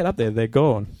time I get up there, they're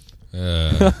gone.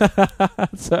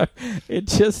 So it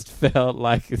just felt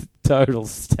like a total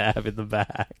stab in the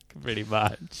back, pretty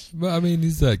much. But, I mean,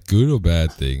 is that good or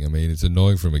bad thing? I mean, it's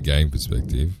annoying from a game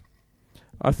perspective.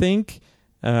 I think...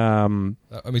 I mean,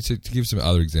 to give some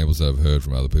other examples that I've heard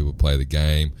from other people play the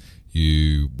game,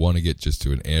 you want to get just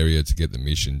to an area to get the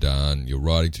mission done. You're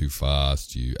riding too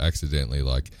fast. You accidentally,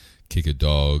 kick a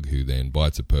dog who then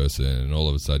bites a person, and all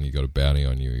of a sudden you got a bounty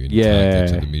on you, and you can't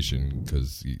get to the mission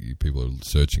because people are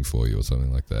searching for you or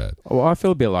something like that. Well, I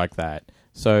feel a bit like that.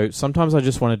 So sometimes I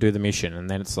just want to do the mission, and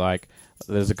then it's like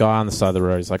there's a guy on the side of the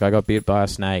road. He's like, I got bit by a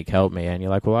snake, help me. And you're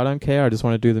like, well, I don't care. I just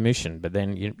want to do the mission. But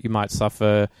then you might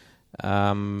suffer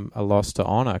a loss to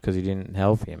honor because you didn't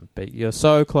help him. But you're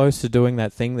so close to doing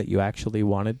that thing that you actually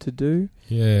wanted to do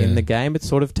in the game. It's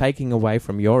sort of taking away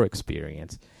from your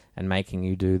experience and making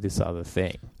you do this other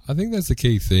thing. I think that's the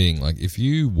key thing. Like, if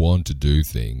you want to do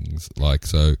things,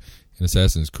 so in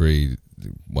Assassin's Creed,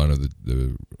 one of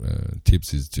the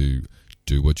tips is to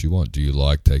do what you want. Do you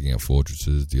like taking out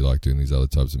fortresses? Do you like doing these other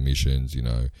types of missions?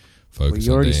 Focus on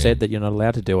you already them. said that you're not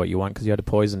allowed to do what you want because you had a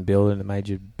poison build and it made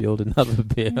you build another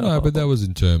build. No, but that was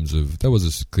in terms of... That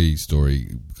was a key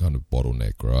story kind of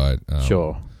bottleneck, right?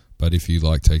 Sure. But if you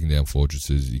like taking down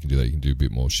fortresses, you can do that. You can do a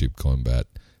bit more ship combat.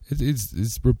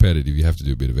 It's repetitive. You have to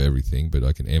do a bit of everything, but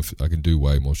I can do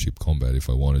way more ship combat if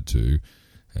I wanted to,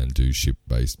 and do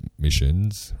ship-based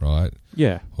missions, right?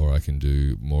 Yeah. Or I can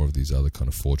do more of these other kind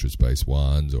of fortress-based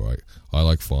ones, or I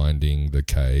like finding the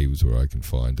caves where I can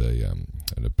find an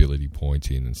ability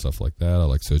point in and stuff like that. I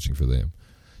like searching for them.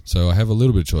 So I have a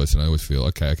little bit of choice, and I always feel,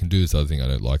 okay, I can do this other thing. I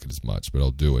don't like it as much, but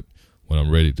I'll do it when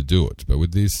I'm ready to do it. But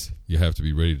with this, you have to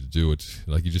be ready to do it.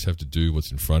 Like, you just have to do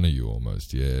what's in front of you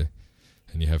almost, yeah.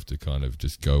 And you have to kind of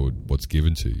just go with what's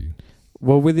given to you.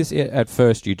 Well, with this, at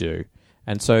first you do.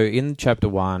 And so in Chapter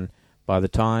 1, by the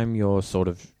time you're sort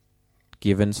of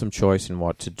given some choice in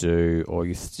what to do, or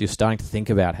you're starting to think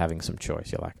about having some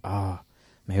choice, you're like,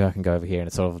 maybe I can go over here, and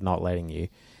it's sort of not letting you.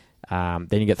 Then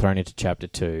you get thrown into Chapter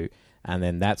 2, and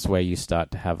then that's where you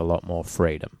start to have a lot more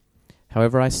freedom.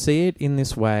 However, I see it in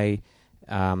this way.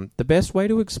 The best way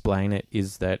to explain it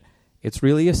is that it's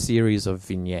really a series of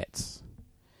vignettes.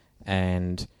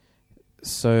 And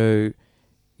so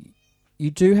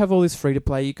you do have all this free to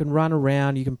play. You can run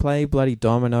around. You can play bloody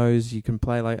dominoes. You can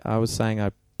play, like I was saying,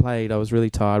 I was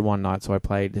really tired one night, so I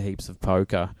played heaps of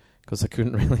poker because I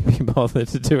couldn't really be bothered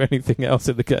to do anything else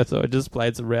in the game. So I just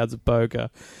played some rounds of poker.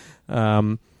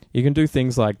 You can do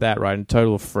things like that, right? And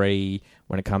total free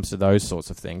when it comes to those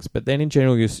sorts of things. But then in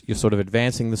general, you're sort of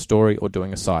advancing the story or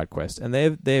doing a side quest. And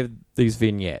they're these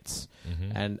vignettes.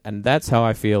 Mm-hmm. And that's how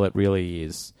I feel it really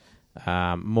is.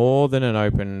 More than an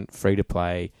open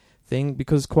free-to-play thing,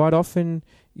 because quite often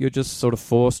you're just sort of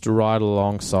forced to ride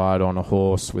alongside on a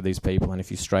horse with these people, and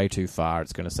if you stray too far,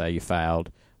 it's going to say you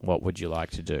failed what would you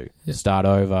like to do? Yeah. Start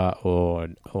over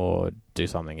or do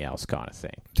something else kind of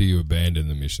thing. Do you abandon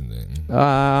the mission then?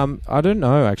 I don't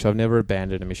know, actually. I've never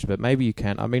abandoned a mission, but maybe you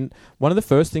can. I mean, one of the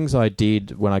first things I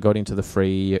did when I got into the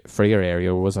freer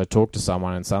area was I talked to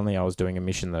someone, and suddenly I was doing a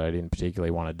mission that I didn't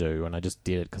particularly want to do, and I just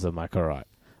did it because I'm like, all right,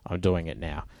 I'm doing it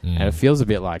now. And it feels a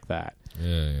bit like that.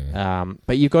 Yeah.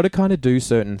 But you've got to kind of do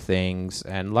certain things,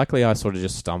 and luckily I sort of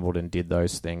just stumbled and did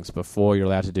those things before you're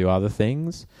allowed to do other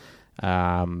things.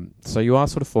 So you are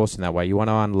sort of forced in that way. You want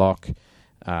to unlock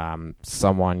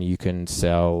someone you can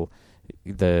sell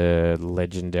the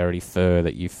legendary fur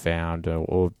that you found,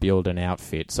 or build an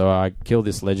outfit. So I killed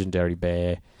this legendary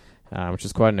bear, which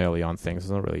is quite an early on thing, so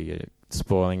it's not really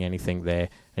spoiling anything there,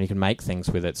 and you can make things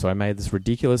with it. So I made this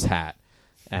ridiculous hat.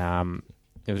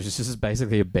 It was just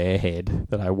basically a bear head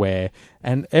that I wear.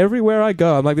 And everywhere I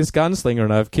go, I'm like this gunslinger,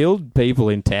 and I've killed people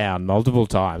in town multiple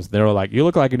times. They're all like, you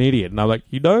look like an idiot. And I'm like,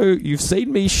 you've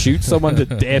seen me shoot someone to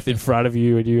death in front of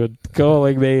you, and you're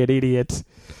calling me an idiot.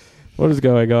 What is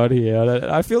going on here? And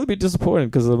I feel a bit disappointed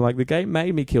because I'm like, the game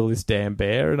made me kill this damn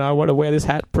bear, and I want to wear this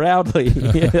hat proudly.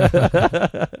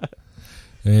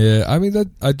 Yeah, I mean, that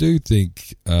I do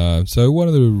think. So one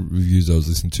of the reviews I was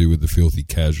listening to with the Filthy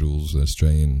Casuals, an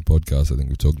Australian podcast, I think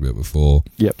we've talked about before.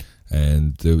 Yep.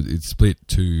 And it split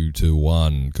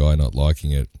 2-1, guy not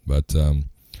liking it. But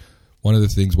one of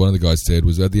the guys said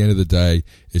was, at the end of the day,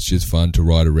 it's just fun to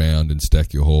ride around and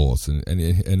stack your horse and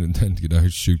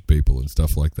shoot people and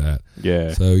stuff like that.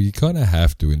 Yeah. So you kind of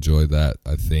have to enjoy that,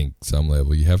 I think, some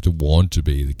level. You have to want to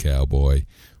be the cowboy,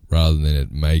 rather than it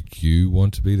make you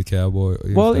want to be the cowboy.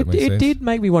 Well, it did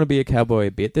make me want to be a cowboy a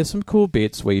bit. There's some cool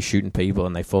bits where you're shooting people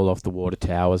and they fall off the water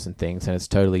towers and things, and it's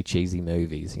totally cheesy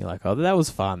movies. And you're like, oh, that was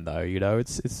fun, though.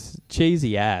 It's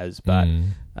cheesy but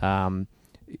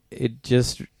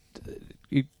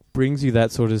it brings you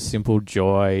that sort of simple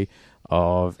joy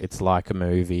of it's like a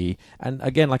movie. And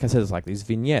again, like I said, it's like these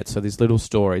vignettes, so these little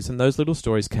stories. And those little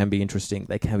stories can be interesting.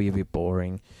 They can be a bit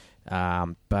boring.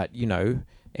 But,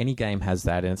 any game has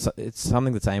that, and it's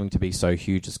something that's aiming to be so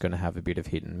huge it's going to have a bit of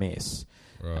hit and miss.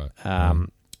 Right.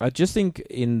 I just think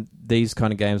in these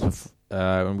kind of games,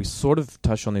 and we sort of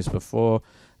touched on this before,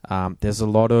 there's a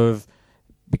lot of,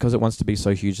 because it wants to be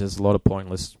so huge, there's a lot of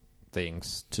pointless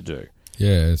things to do.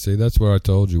 Yeah, see, that's where I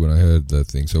told you when I heard that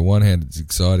thing. So on one hand, it's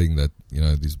exciting that,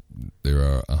 there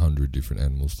are 100 different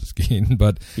animals to skin,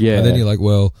 but and then you're like,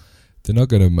 well, they're not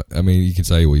going to. I mean, you can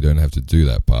say, well, you don't have to do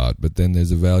that part, but then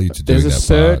there's a value to doing that part. There's a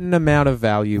certain amount of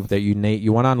value that you need.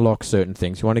 You want to unlock certain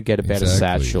things. You want to get a better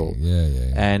satchel.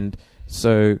 Yeah. And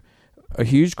so, a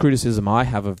huge criticism I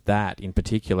have of that in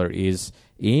particular is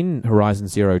in Horizon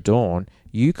Zero Dawn,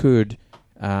 you could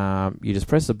you just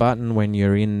press the button when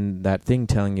you're in that thing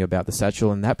telling you about the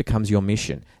satchel, and that becomes your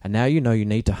mission. And now you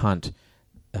need to hunt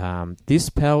this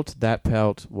pelt, that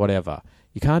pelt, whatever.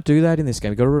 You can't do that in this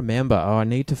game. You've got to remember, I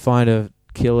need to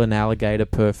kill an alligator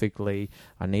perfectly.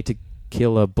 I need to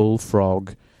kill a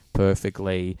bullfrog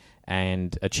perfectly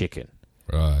and a chicken.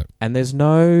 Right. And there's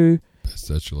no... Best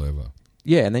satchel ever.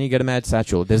 Yeah, and then you get a mad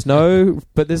satchel. There's no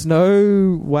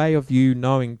way of you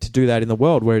knowing to do that in the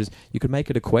world, whereas you could make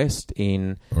it a quest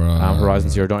in Horizon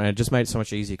Zero Dawn, and it just made it so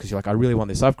much easier because you're like, I really want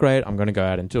this upgrade, I'm going to go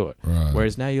out and do it. Right.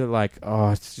 Whereas now you're like,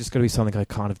 oh, it's just got to be something I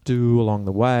kind of do along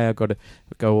the way. I've got to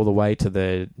go all the way to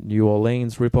the New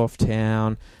Orleans rip-off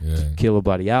town to kill a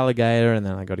bloody alligator, and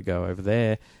then I got to go over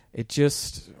there. It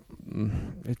just...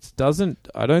 It doesn't.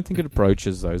 I don't think it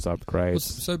approaches those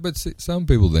upgrades. Well, but some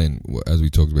people then, as we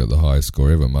talked about, the highest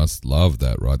score ever must love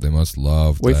that, right? They must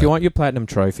love. Well, if you want your platinum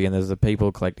trophy, and there's the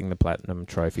people collecting the platinum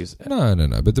trophies. No.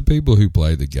 But the people who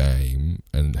play the game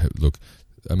and look,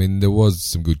 I mean, there was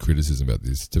some good criticism about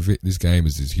this. This game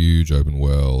is this huge open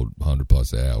world,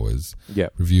 100+ hours. Yeah.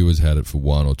 Reviewers had it for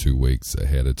 1 or 2 weeks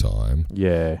ahead of time.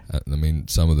 Yeah. I mean,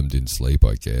 some of them didn't sleep,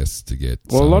 I guess, to get.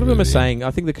 Well, a lot of them are saying. I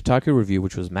think the Kotaku review,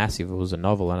 which was massive, it was a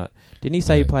novel, and didn't he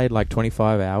say he played like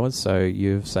 25 hours? So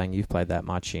you're saying you've played that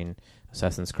much in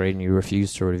Assassin's Creed, and you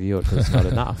refuse to review it because it's not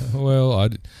enough. Well,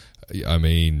 I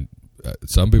mean.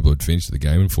 Some people had finished the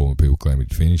game and former people claim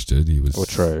he'd finished it. He was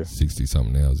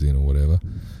 60-something hours in or whatever.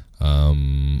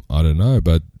 I don't know,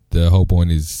 but the whole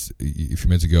point is if you're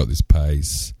meant to go at this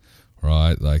pace,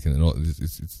 right? Like,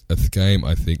 it's a game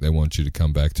I think they want you to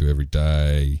come back to every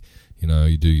day.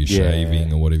 You do your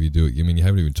shaving or whatever you do. I mean, you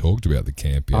haven't even talked about the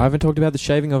camp yet. I haven't talked about the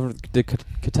shaving of the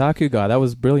Kotaku guy. That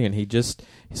was brilliant. He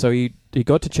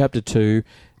got to chapter 2,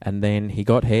 and then he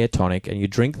got hair tonic, and you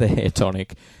drink the hair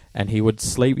tonic, and he would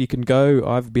sleep. You can go.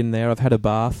 I've been there. I've had a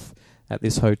bath at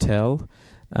this hotel.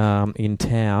 in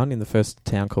town, in the first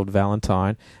town called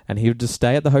Valentine, and he would just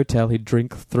stay at the hotel. He'd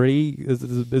drink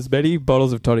as many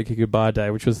bottles of tonic he could buy a day,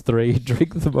 which was 3. He'd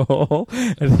drink them all,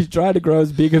 and he tried to grow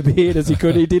as big a beard as he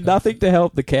could. He did nothing to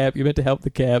help the camp. You meant to help the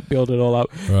camp, build it all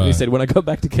up. Right. And he said, when I got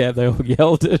back to camp, they all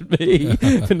yelled at me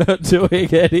for not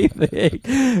doing anything.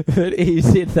 But he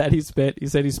did that. He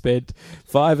said he spent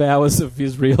 5 hours of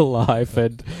his real life,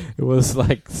 and it was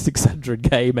like 600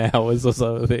 game hours or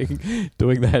something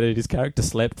doing that, and his character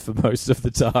slept for most of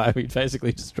the time. He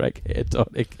basically just drank hair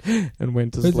tonic and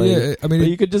went to sleep. Yeah, I mean, but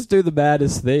you could just do the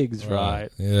baddest things, right?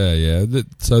 Yeah.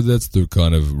 So that's the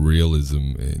kind of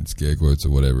realism in scare quotes or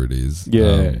whatever it is.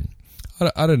 Yeah.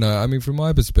 I don't know. I mean, from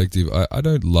my perspective, I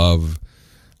don't love...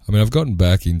 I mean, I've gotten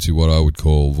back into what I would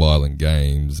call violent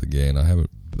games again.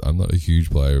 I'm not a huge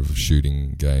player of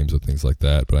shooting games or things like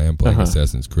that, but I am playing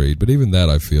Assassin's Creed. But even that,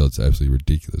 I feel it's absolutely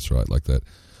ridiculous, right? Like that,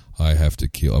 I have to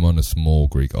kill... I'm on a small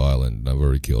Greek island, and I've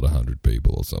already killed 100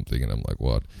 people or something, and I'm like,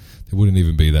 what? There wouldn't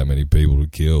even be that many people to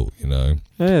kill, you know?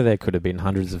 Yeah, there could have been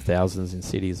hundreds of thousands in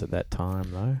cities at that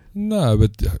time, though. No,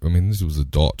 but, I mean, this was a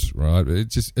dot, right? It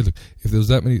just... Look, if there was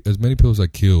as many people as I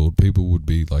killed, people would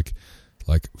be like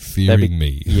fearing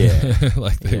me. Yeah.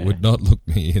 Like they would not look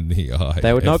me in the eye.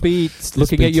 They would not be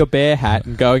looking at your bear hat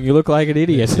and going, you look like an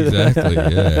idiot. Exactly,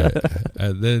 yeah.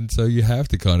 And then, so you have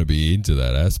to kind of be into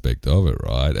that aspect of it,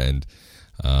 right? And,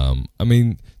 I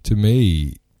mean, to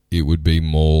me, it would be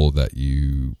more that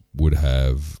you would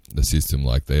have a system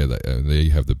like there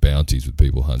you have the bounties with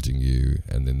people hunting you,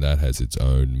 and then that has its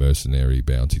own mercenary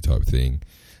bounty type thing.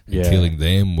 And killing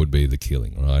them would be the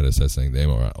killing, right? Assassinating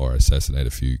them or assassinate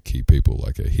a few key people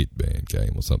like a hitman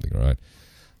game or something, right?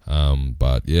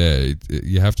 But yeah,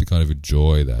 you have to kind of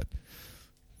enjoy that.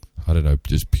 I don't know,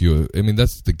 just pure... I mean,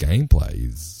 that's the gameplay,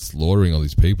 is slaughtering all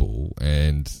these people,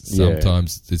 and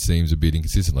sometimes it seems a bit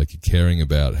inconsistent, like you're caring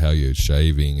about how you're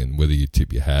shaving and whether you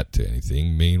tip your hat to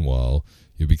anything. Meanwhile,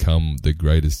 you become the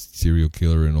greatest serial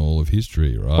killer in all of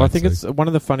history, right? Well, I think it's one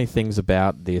of the funny things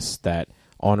about this that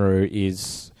Honor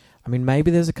is... I mean, maybe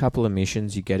there's a couple of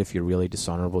missions you get if you're really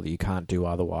dishonorable that you can't do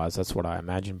otherwise. That's what I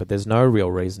imagine. But there's no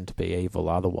real reason to be evil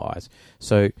otherwise.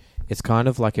 So it's kind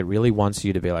of like it really wants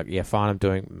you to be like, yeah, fine,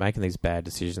 I'm making these bad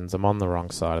decisions. I'm on the wrong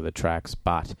side of the tracks,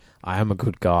 but I am a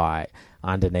good guy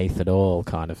underneath it all,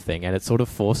 kind of thing. And it sort of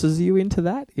forces you into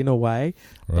that in a way.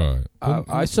 Right.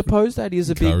 I suppose that is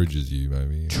a big encourages you,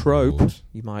 maybe trope,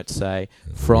 you might say,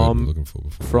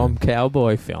 from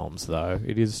cowboy films. Though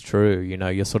it is true, you know,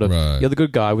 you're sort of you're the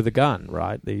good guy with a gun,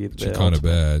 right? The kind of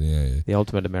bad, yeah. The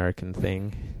ultimate American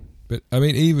thing. But I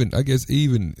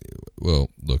mean,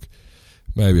 well, look,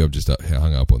 maybe I've just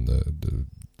hung up on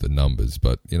the numbers,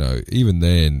 but you know, even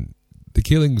then, the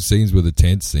killing scenes were the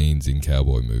tense scenes in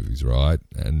cowboy movies, right?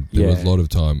 And there was a lot of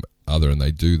time and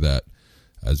they do that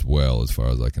as well, as far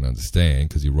as I can understand,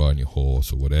 because you're riding your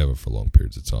horse or whatever for long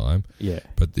periods of time. Yeah.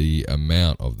 But the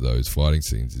amount of those fighting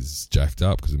scenes is jacked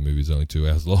up because the movie's only 2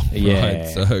 hours long. Yeah. Right?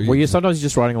 So you're sometimes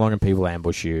just riding along and people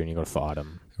ambush you and you got to fight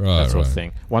them. Right. That sort of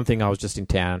thing. One thing, I was just in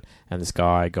town and this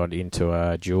guy got into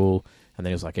a duel. And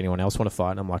then he was like, anyone else want to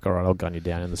fight? And I'm like, all right, I'll gun you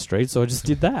down in the street. So I just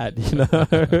did that, you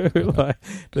know. Like,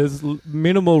 there's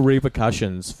minimal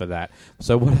repercussions for that.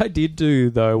 So what I did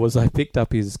do, though, was I picked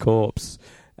up his corpse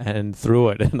and threw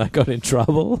it, and I got in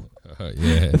trouble.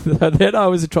 Yeah. Then I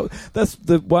was in trouble. That's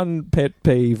the one pet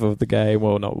peeve of the game.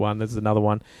 Well, not one. There's another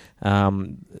one.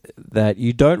 That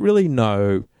you don't really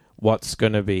know what's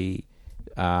going to be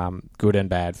good and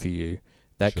bad for you.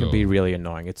 That can be really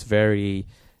annoying. It's very...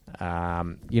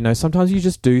 you know, sometimes you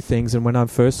just do things, and when I'm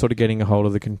first sort of getting a hold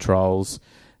of the controls,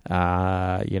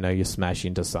 you know, you smash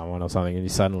into someone or something and you're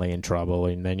suddenly in trouble,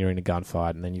 and then you're in a gunfight,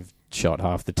 and then you've shot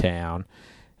half the town,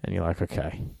 and you're like,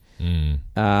 okay.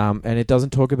 And it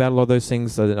doesn't talk about a lot of those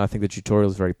things, so I think the tutorial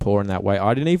is very poor in that way.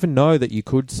 I didn't even know that you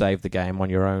could save the game on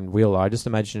your own will. I just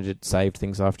imagined it saved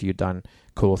things after you'd done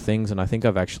cool things, and I think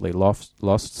I've actually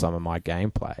lost some of my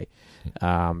gameplay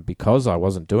because I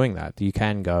wasn't doing that. You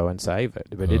can go and save it,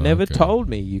 but it never told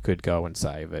me you could go and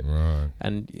save it. Right.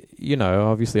 And, you know,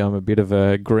 obviously I'm a bit of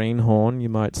a greenhorn, you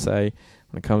might say,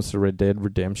 when it comes to Red Dead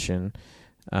Redemption.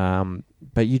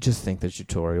 But you just think the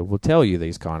tutorial will tell you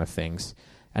these kind of things.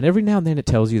 And every now and then it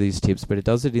tells you these tips, but it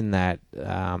does it in that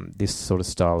this sort of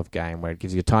style of game where it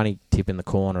gives you a tiny tip in the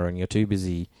corner and you're too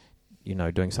busy, you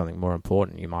know, doing something more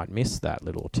important. You might miss that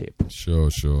little tip. Sure,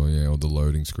 yeah, or the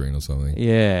loading screen or something.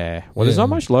 Yeah. Well, there's not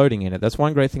much loading in it. That's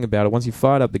one great thing about it. Once you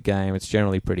fire up the game, it's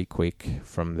generally pretty quick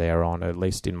from there on, at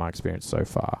least in my experience so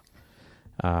far.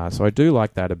 So I do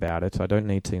like that about it. I don't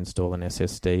need to install an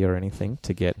SSD or anything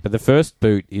to get... But the first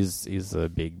boot is a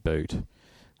big boot,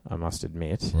 I must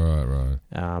admit. Right.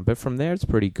 But from there, it's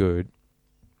pretty good.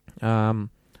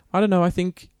 I don't know. I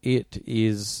think it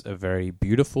is a very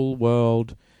beautiful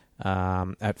world.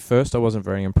 At first, I wasn't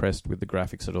very impressed with the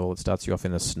graphics at all. It starts you off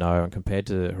in the snow, and compared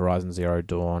to Horizon Zero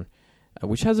Dawn,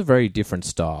 which has a very different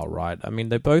style, right? I mean,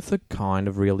 they both are kind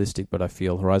of realistic, but I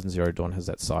feel Horizon Zero Dawn has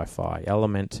that sci-fi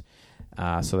element,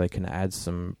 so they can add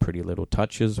some pretty little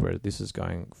touches, where this is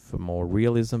going for more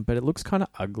realism, but it looks kind of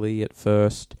ugly at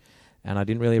first, and I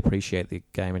didn't really appreciate the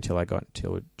game until I got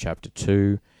to Chapter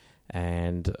 2,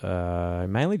 and I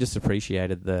mainly just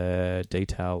appreciated the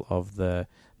detail of the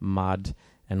mud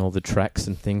and all the tracks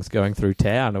and things going through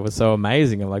town. It was so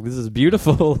amazing. I'm like, this is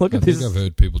beautiful. Look at this. I think I've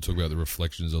heard people talk about the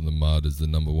reflections on the mud as the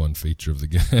number one feature of the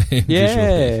game. Yeah,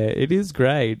 it is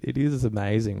great. It is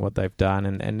amazing what they've done.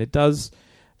 And it does,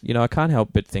 I can't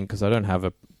help but think, because I don't have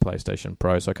a PlayStation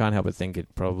Pro, so I can't help but think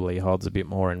it probably holds a bit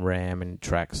more in RAM and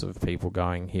tracks of people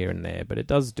going here and there. But it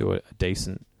does do a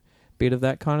decent bit of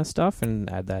that kind of stuff and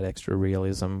add that extra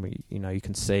realism. You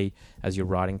can see as you're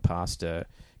riding past a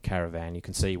caravan, you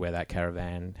can see where that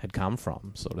caravan had come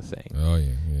from, sort of thing. Oh,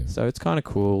 yeah. So it's kind of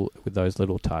cool with those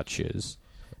little touches.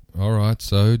 All right,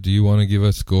 so do you want to give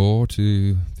a score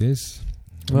to this?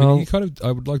 Well,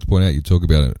 I would like to point out, you talk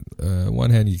about it. One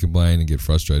hand you complain and get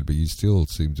frustrated, but you still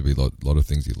seem to be a lot of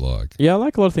things you like. Yeah, I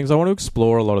like a lot of things. I want to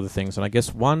explore a lot of the things, and I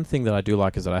guess one thing that I do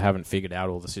like is that I haven't figured out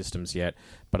all the systems yet,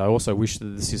 but I also wish that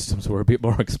the systems were a bit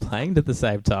more explained at the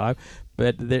same time.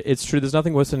 But it's true, there's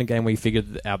nothing worse than a game where you figure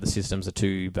out the systems are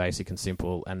too basic and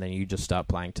simple, and then you just start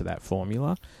playing to that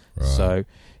formula. Right. So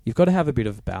you've got to have a bit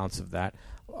of balance of that.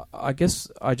 I guess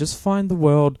I just find the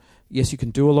world, yes, you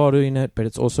can do a lot in it, but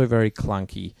it's also very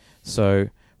clunky. So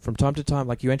from time to time,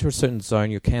 like you enter a certain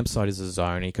zone, your campsite is a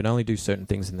zone, and you can only do certain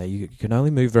things in there. You can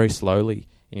only move very slowly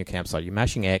in your campsite. You're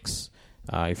mashing X,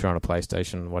 if you're on a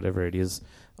PlayStation, whatever it is,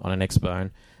 on an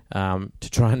Xbone, to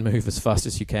try and move as fast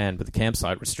as you can, but the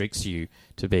campsite restricts you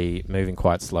to be moving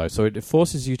quite slow. So it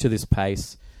forces you to this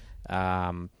pace,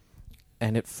 and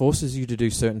it forces you to do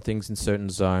certain things in certain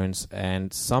zones,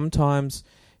 and sometimes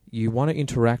you want to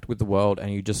interact with the world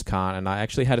and you just can't. And I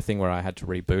actually had a thing where I had to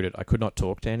reboot it. I could not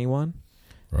talk to anyone.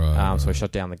 Right. So I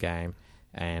shut down the game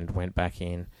and went back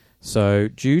in. So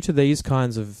due to these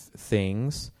kinds of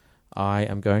things, I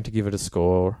am going to give it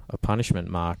a punishment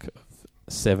mark of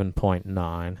 7.9.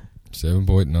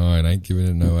 7.9, ain't giving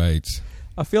it no 8.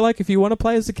 I feel like if you want to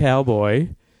play as a cowboy,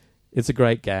 it's a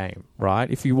great game,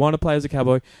 right? If you want to play as a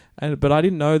cowboy, but I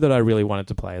didn't know that I really wanted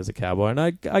to play as a cowboy, and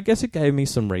I guess it gave me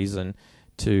some reason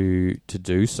to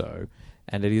do so,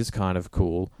 and it is kind of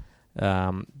cool.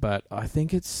 But I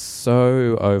think it's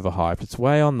so overhyped. It's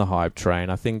way on the hype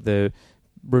train. I think the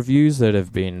reviews that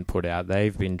have been put out,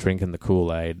 they've been drinking the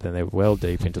Kool-Aid, and they're well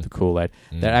deep into the Kool-Aid.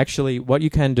 They're actually, what you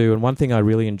can do, and one thing I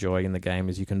really enjoy in the game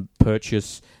is you can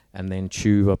purchase and then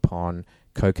chew upon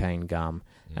cocaine gum.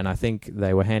 And I think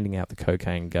they were handing out the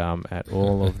cocaine gum at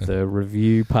all of the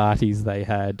review parties they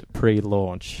had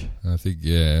pre-launch. I think,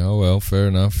 yeah. Oh, well, fair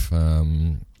enough.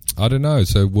 I don't know.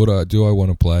 So do I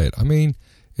want to play it? I mean,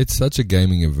 it's such a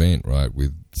gaming event, right,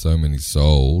 with so many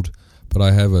sold. But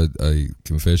I have a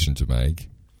confession to make.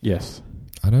 Yes.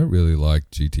 I don't really like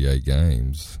GTA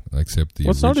games, except the...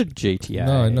 Well, it's not a GTA.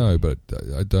 No, I know, but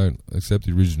I don't... Except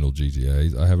the original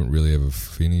GTAs. I haven't really ever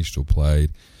finished or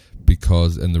played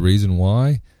because... And the reason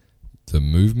why? The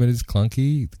movement is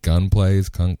clunky, the gunplay is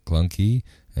clunky,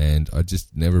 and I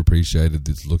just never appreciated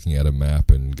this looking at a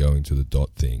map and going to the dot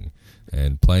thing.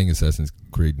 And playing Assassin's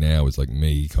Creed now is like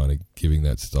me kind of giving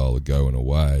that style a go in a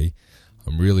way.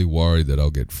 I'm really worried that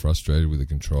I'll get frustrated with the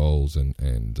controls and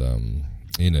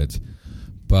in it.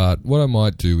 But what I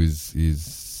might do is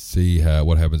see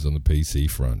what happens on the PC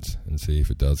front and see if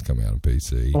it does come out on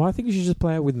PC. Well, I think you should just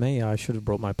play it with me. I should have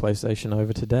brought my PlayStation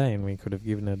over today and we could have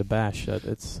given it a bash.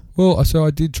 Well, so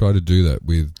I did try to do that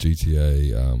with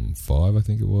GTA 5, I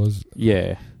think it was.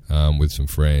 Yeah. With some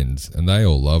friends, and they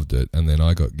all loved it. And then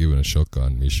I got given a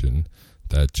shotgun mission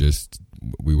that just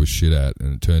we were shit at,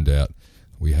 and it turned out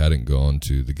we hadn't gone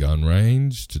to the gun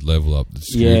range to level up the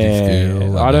security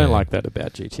skill. I don't like that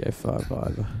about GTA 5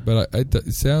 either. But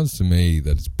it sounds to me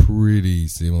that it's pretty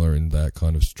similar in that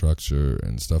kind of structure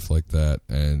and stuff like that.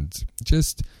 And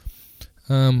just,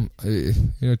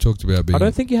 talked about being... I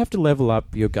don't think you have to level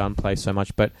up your gunplay so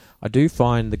much, but I do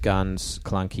find the guns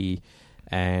clunky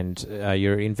and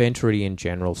your inventory in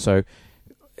general. So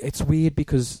it's weird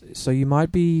because you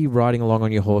might be riding along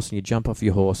on your horse and you jump off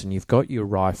your horse and you've got your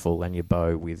rifle and your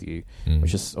bow with you,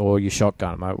 or your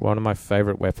shotgun. One of my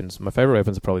favourite weapons. My favourite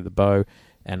weapons are probably the bow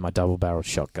and my double-barreled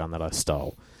shotgun that I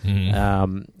stole.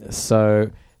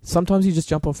 So sometimes you just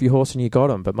jump off your horse and you got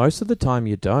them, but most of the time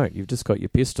you don't. You've just got your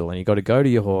pistol and you got to go to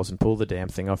your horse and pull the damn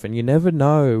thing off, and you never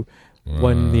know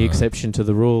when the exception to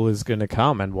the rule is going to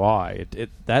come and why.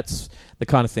 That's the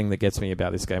kind of thing that gets me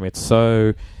about this game.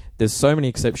 There's so many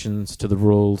exceptions to the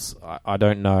rules. I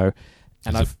don't know.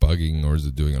 And is it bugging or is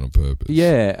it doing it on purpose?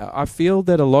 Yeah, I feel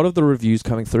that a lot of the reviews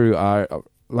coming through are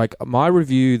like my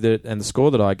review and the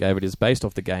score that I gave it is based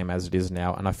off the game as it is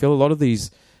now. And I feel a lot of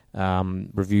these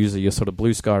reviews are your sort of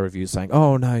blue sky reviews saying,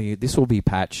 "Oh no, this will be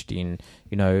patched in,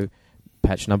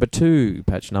 patch number 2,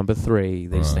 patch number 3.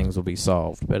 These things will be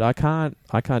solved." But I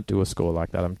can't do a score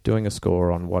like that. I'm doing a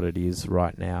score on what it is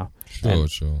right now. Sure.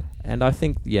 And I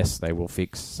think yes, they will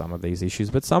fix some of these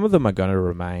issues, but some of them are going to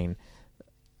remain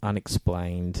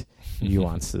unexplained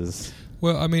nuances.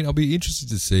 Well, I mean, I'll be interested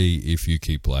to see if you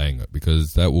keep playing it,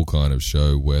 because that will kind of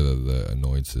show whether the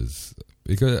annoyances.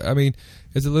 Because I mean,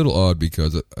 it's a little odd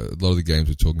because a lot of the games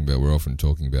we're often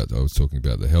talking about. I was talking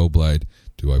about the Hellblade.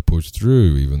 Do I push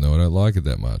through even though I don't like it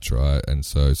that much, right? And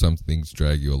so some things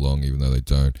drag you along even though they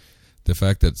don't. The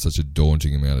fact that it's such a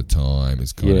daunting amount of time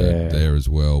is kind of there as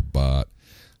well. But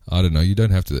I don't know. You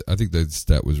don't have to. I think the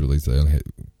stat was released. They only had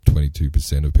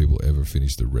 22% of people ever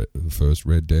finish the first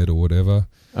Red Dead or whatever.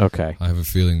 Okay. I have a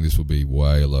feeling this will be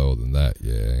way lower than that,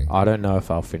 yeah. I don't know if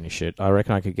I'll finish it. I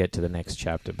reckon I could get to the next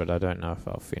chapter, but I don't know if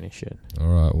I'll finish it. All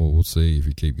right, well, we'll see if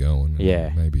you keep going.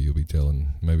 Yeah. Maybe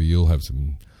you'll have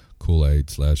some Kool-Aid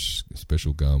 /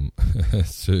 special gum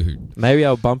soon. Maybe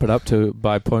I'll bump it up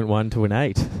by 0.1 to an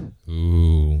 8.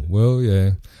 Ooh, well,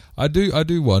 yeah. I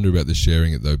do wonder about the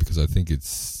sharing it, though, because I think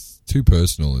it's too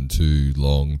personal and too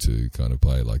long to kind of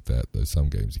play like that. There's some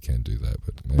games you can do that,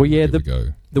 but maybe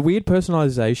the weird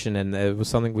personalization, and there was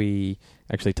something we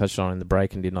actually touched on in the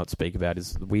break and did not speak about,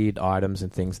 is the weird items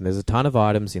and things. And there's a ton of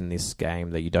items in this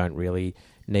game that you don't really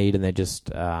need, and they're just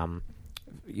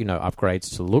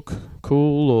upgrades to look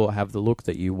cool or have the look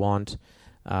that you want.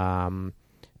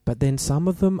 But then some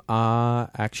of them are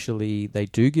actually, they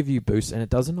do give you boosts, and it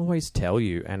doesn't always tell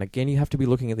you. And again, you have to be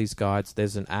looking at these guides.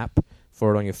 There's an app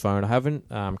for it on your phone. I haven't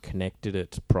connected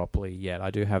it properly yet.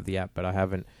 I do have the app, but I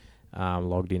haven't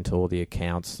logged into all the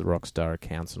accounts, the Rockstar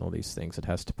accounts and all these things. It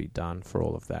has to be done for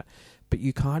all of that. But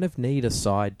you kind of need a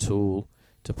side tool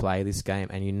to play this game,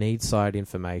 and you need side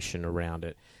information around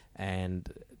it.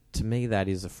 And to me, that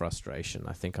is a frustration.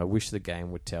 I wish the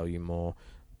game would tell you more.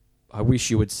 I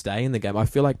wish you would stay in the game. I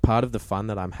feel like part of the fun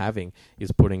that I'm having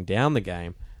is putting down the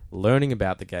game, learning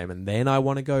about the game, and then I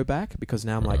want to go back, because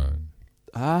now I'm like,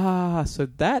 so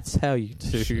that's how you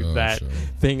do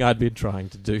thing I'd been trying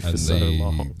to do for so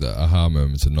long. The aha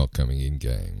moments are not coming in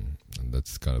game, and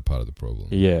that's kind of part of the problem.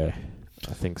 Yeah,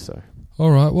 I think so.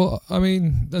 All right, well, I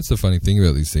mean, that's the funny thing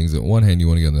about these things. On one hand, you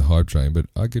want to get on the hype train, but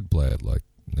I could play it like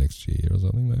next year or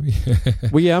something, maybe.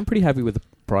 Well, yeah, I'm pretty happy with the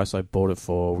price I bought it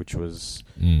for, which was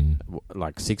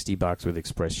like $60 with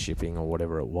express shipping or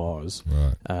whatever it was.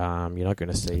 Right. You're not going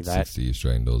to see that. $60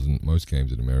 Australian dollars, and most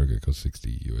games in America cost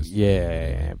 $60 US.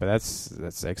 Yeah, but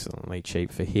that's excellently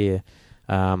cheap for here.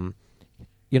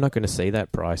 You're not going to see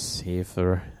that price here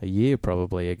for a year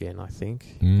probably again, I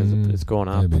think, because it's gone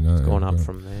up. It's gone up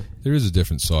from there. There is a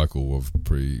different cycle of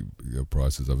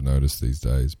prices I've noticed these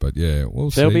days, but yeah,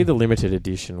 we'll see. There'll be the limited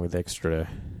edition with extra.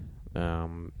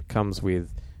 Comes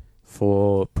with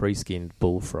 4 pre-skinned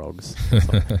bullfrogs.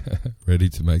 Ready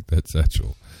to make that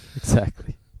satchel.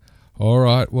 Exactly. All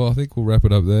right, well, I think we'll wrap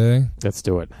it up there. Let's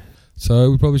do it.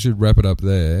 So we probably should wrap it up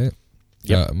there.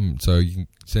 Yep. So you can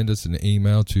send us an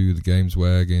email to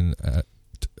thegameswagon at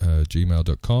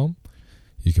gmail.com.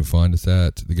 You can find us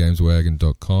at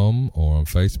thegameswagon.com or on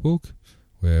Facebook,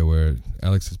 where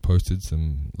Alex has posted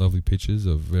some lovely pictures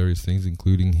of various things,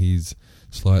 including his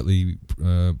slightly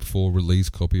before release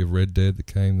copy of Red Dead that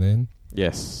came then.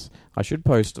 Yes. I should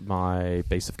post my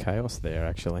Beast of Chaos there,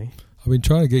 actually. I've been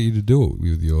trying to get you to do it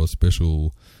with your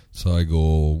special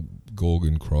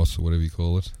Gorgon cross or whatever you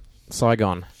call it.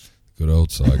 Saigon. Good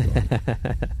old Saigon.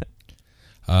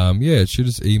 Shoot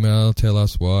us email, tell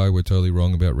us why we're totally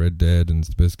wrong about Red Dead and it's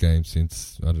the best game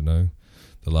since, I don't know,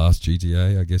 the last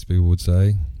GTA, I guess people would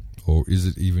say. Or is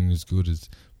it even as good as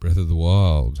Breath of the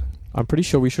Wild? I'm pretty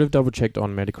sure we should have double-checked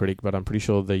on Metacritic, but I'm pretty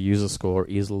sure the user score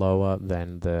is lower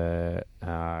than the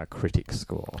critic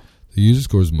score. The user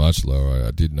score is much lower.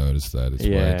 I did notice that. It's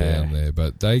way down there.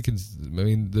 But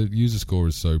the user score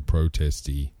is so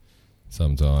protesty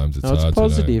sometimes. It's hard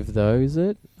positive, to know. though, is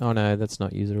it? Oh, no, that's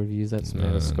not user reviews. That's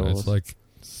Metascores. No, it's like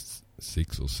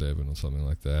 6 or 7 or something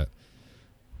like that.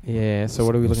 Yeah, so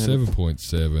what are we looking at?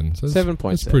 7.7. So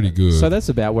 7.7. That's pretty good. So that's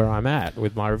about where I'm at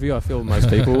with my review. I feel most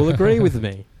people will agree with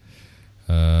me.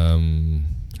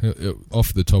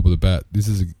 Off the top of the bat, this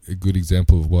is a good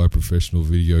example of why professional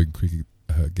video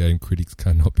game critics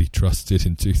cannot be trusted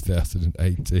in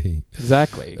 2018.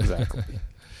 Exactly.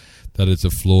 that it's a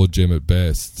flawed gem at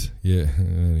best. Yeah.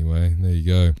 Anyway, there you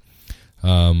go.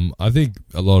 I think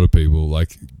a lot of people,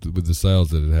 like with the sales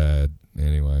that it had.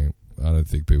 Anyway, I don't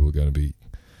think people are going to be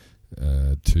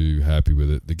too happy with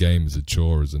it. The game is a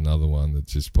chore is another one that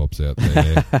just pops out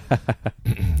there.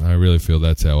 I really feel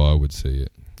that's how I would see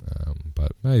it.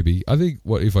 But maybe I think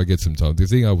what if I get some time. The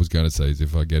thing I was going to say is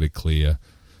if I get it clear,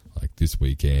 like this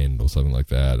weekend or something like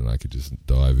that, and I could just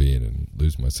dive in and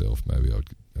lose myself. Maybe I'd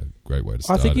a great way to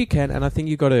start. I think you can, and I think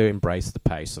you've got to embrace the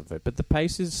pace of it. But the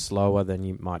pace is slower than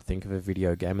you might think of a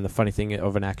video game. And the funny thing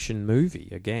of an action movie,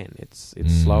 again, it's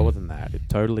slower than that. It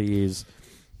totally is.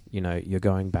 You know, you're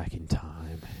going back in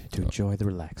time to enjoy the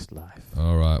relaxed life.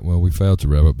 All right. Well, we failed to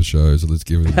wrap up the show, so let's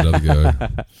give it another go.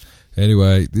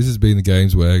 Anyway, this has been the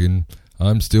Games Wagon.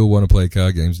 I'm still want to play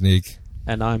card games, Nick.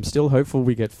 And I'm still hopeful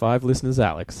we get 5 listeners,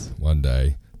 Alex. One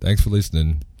day. Thanks for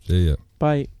listening. See ya.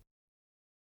 Bye.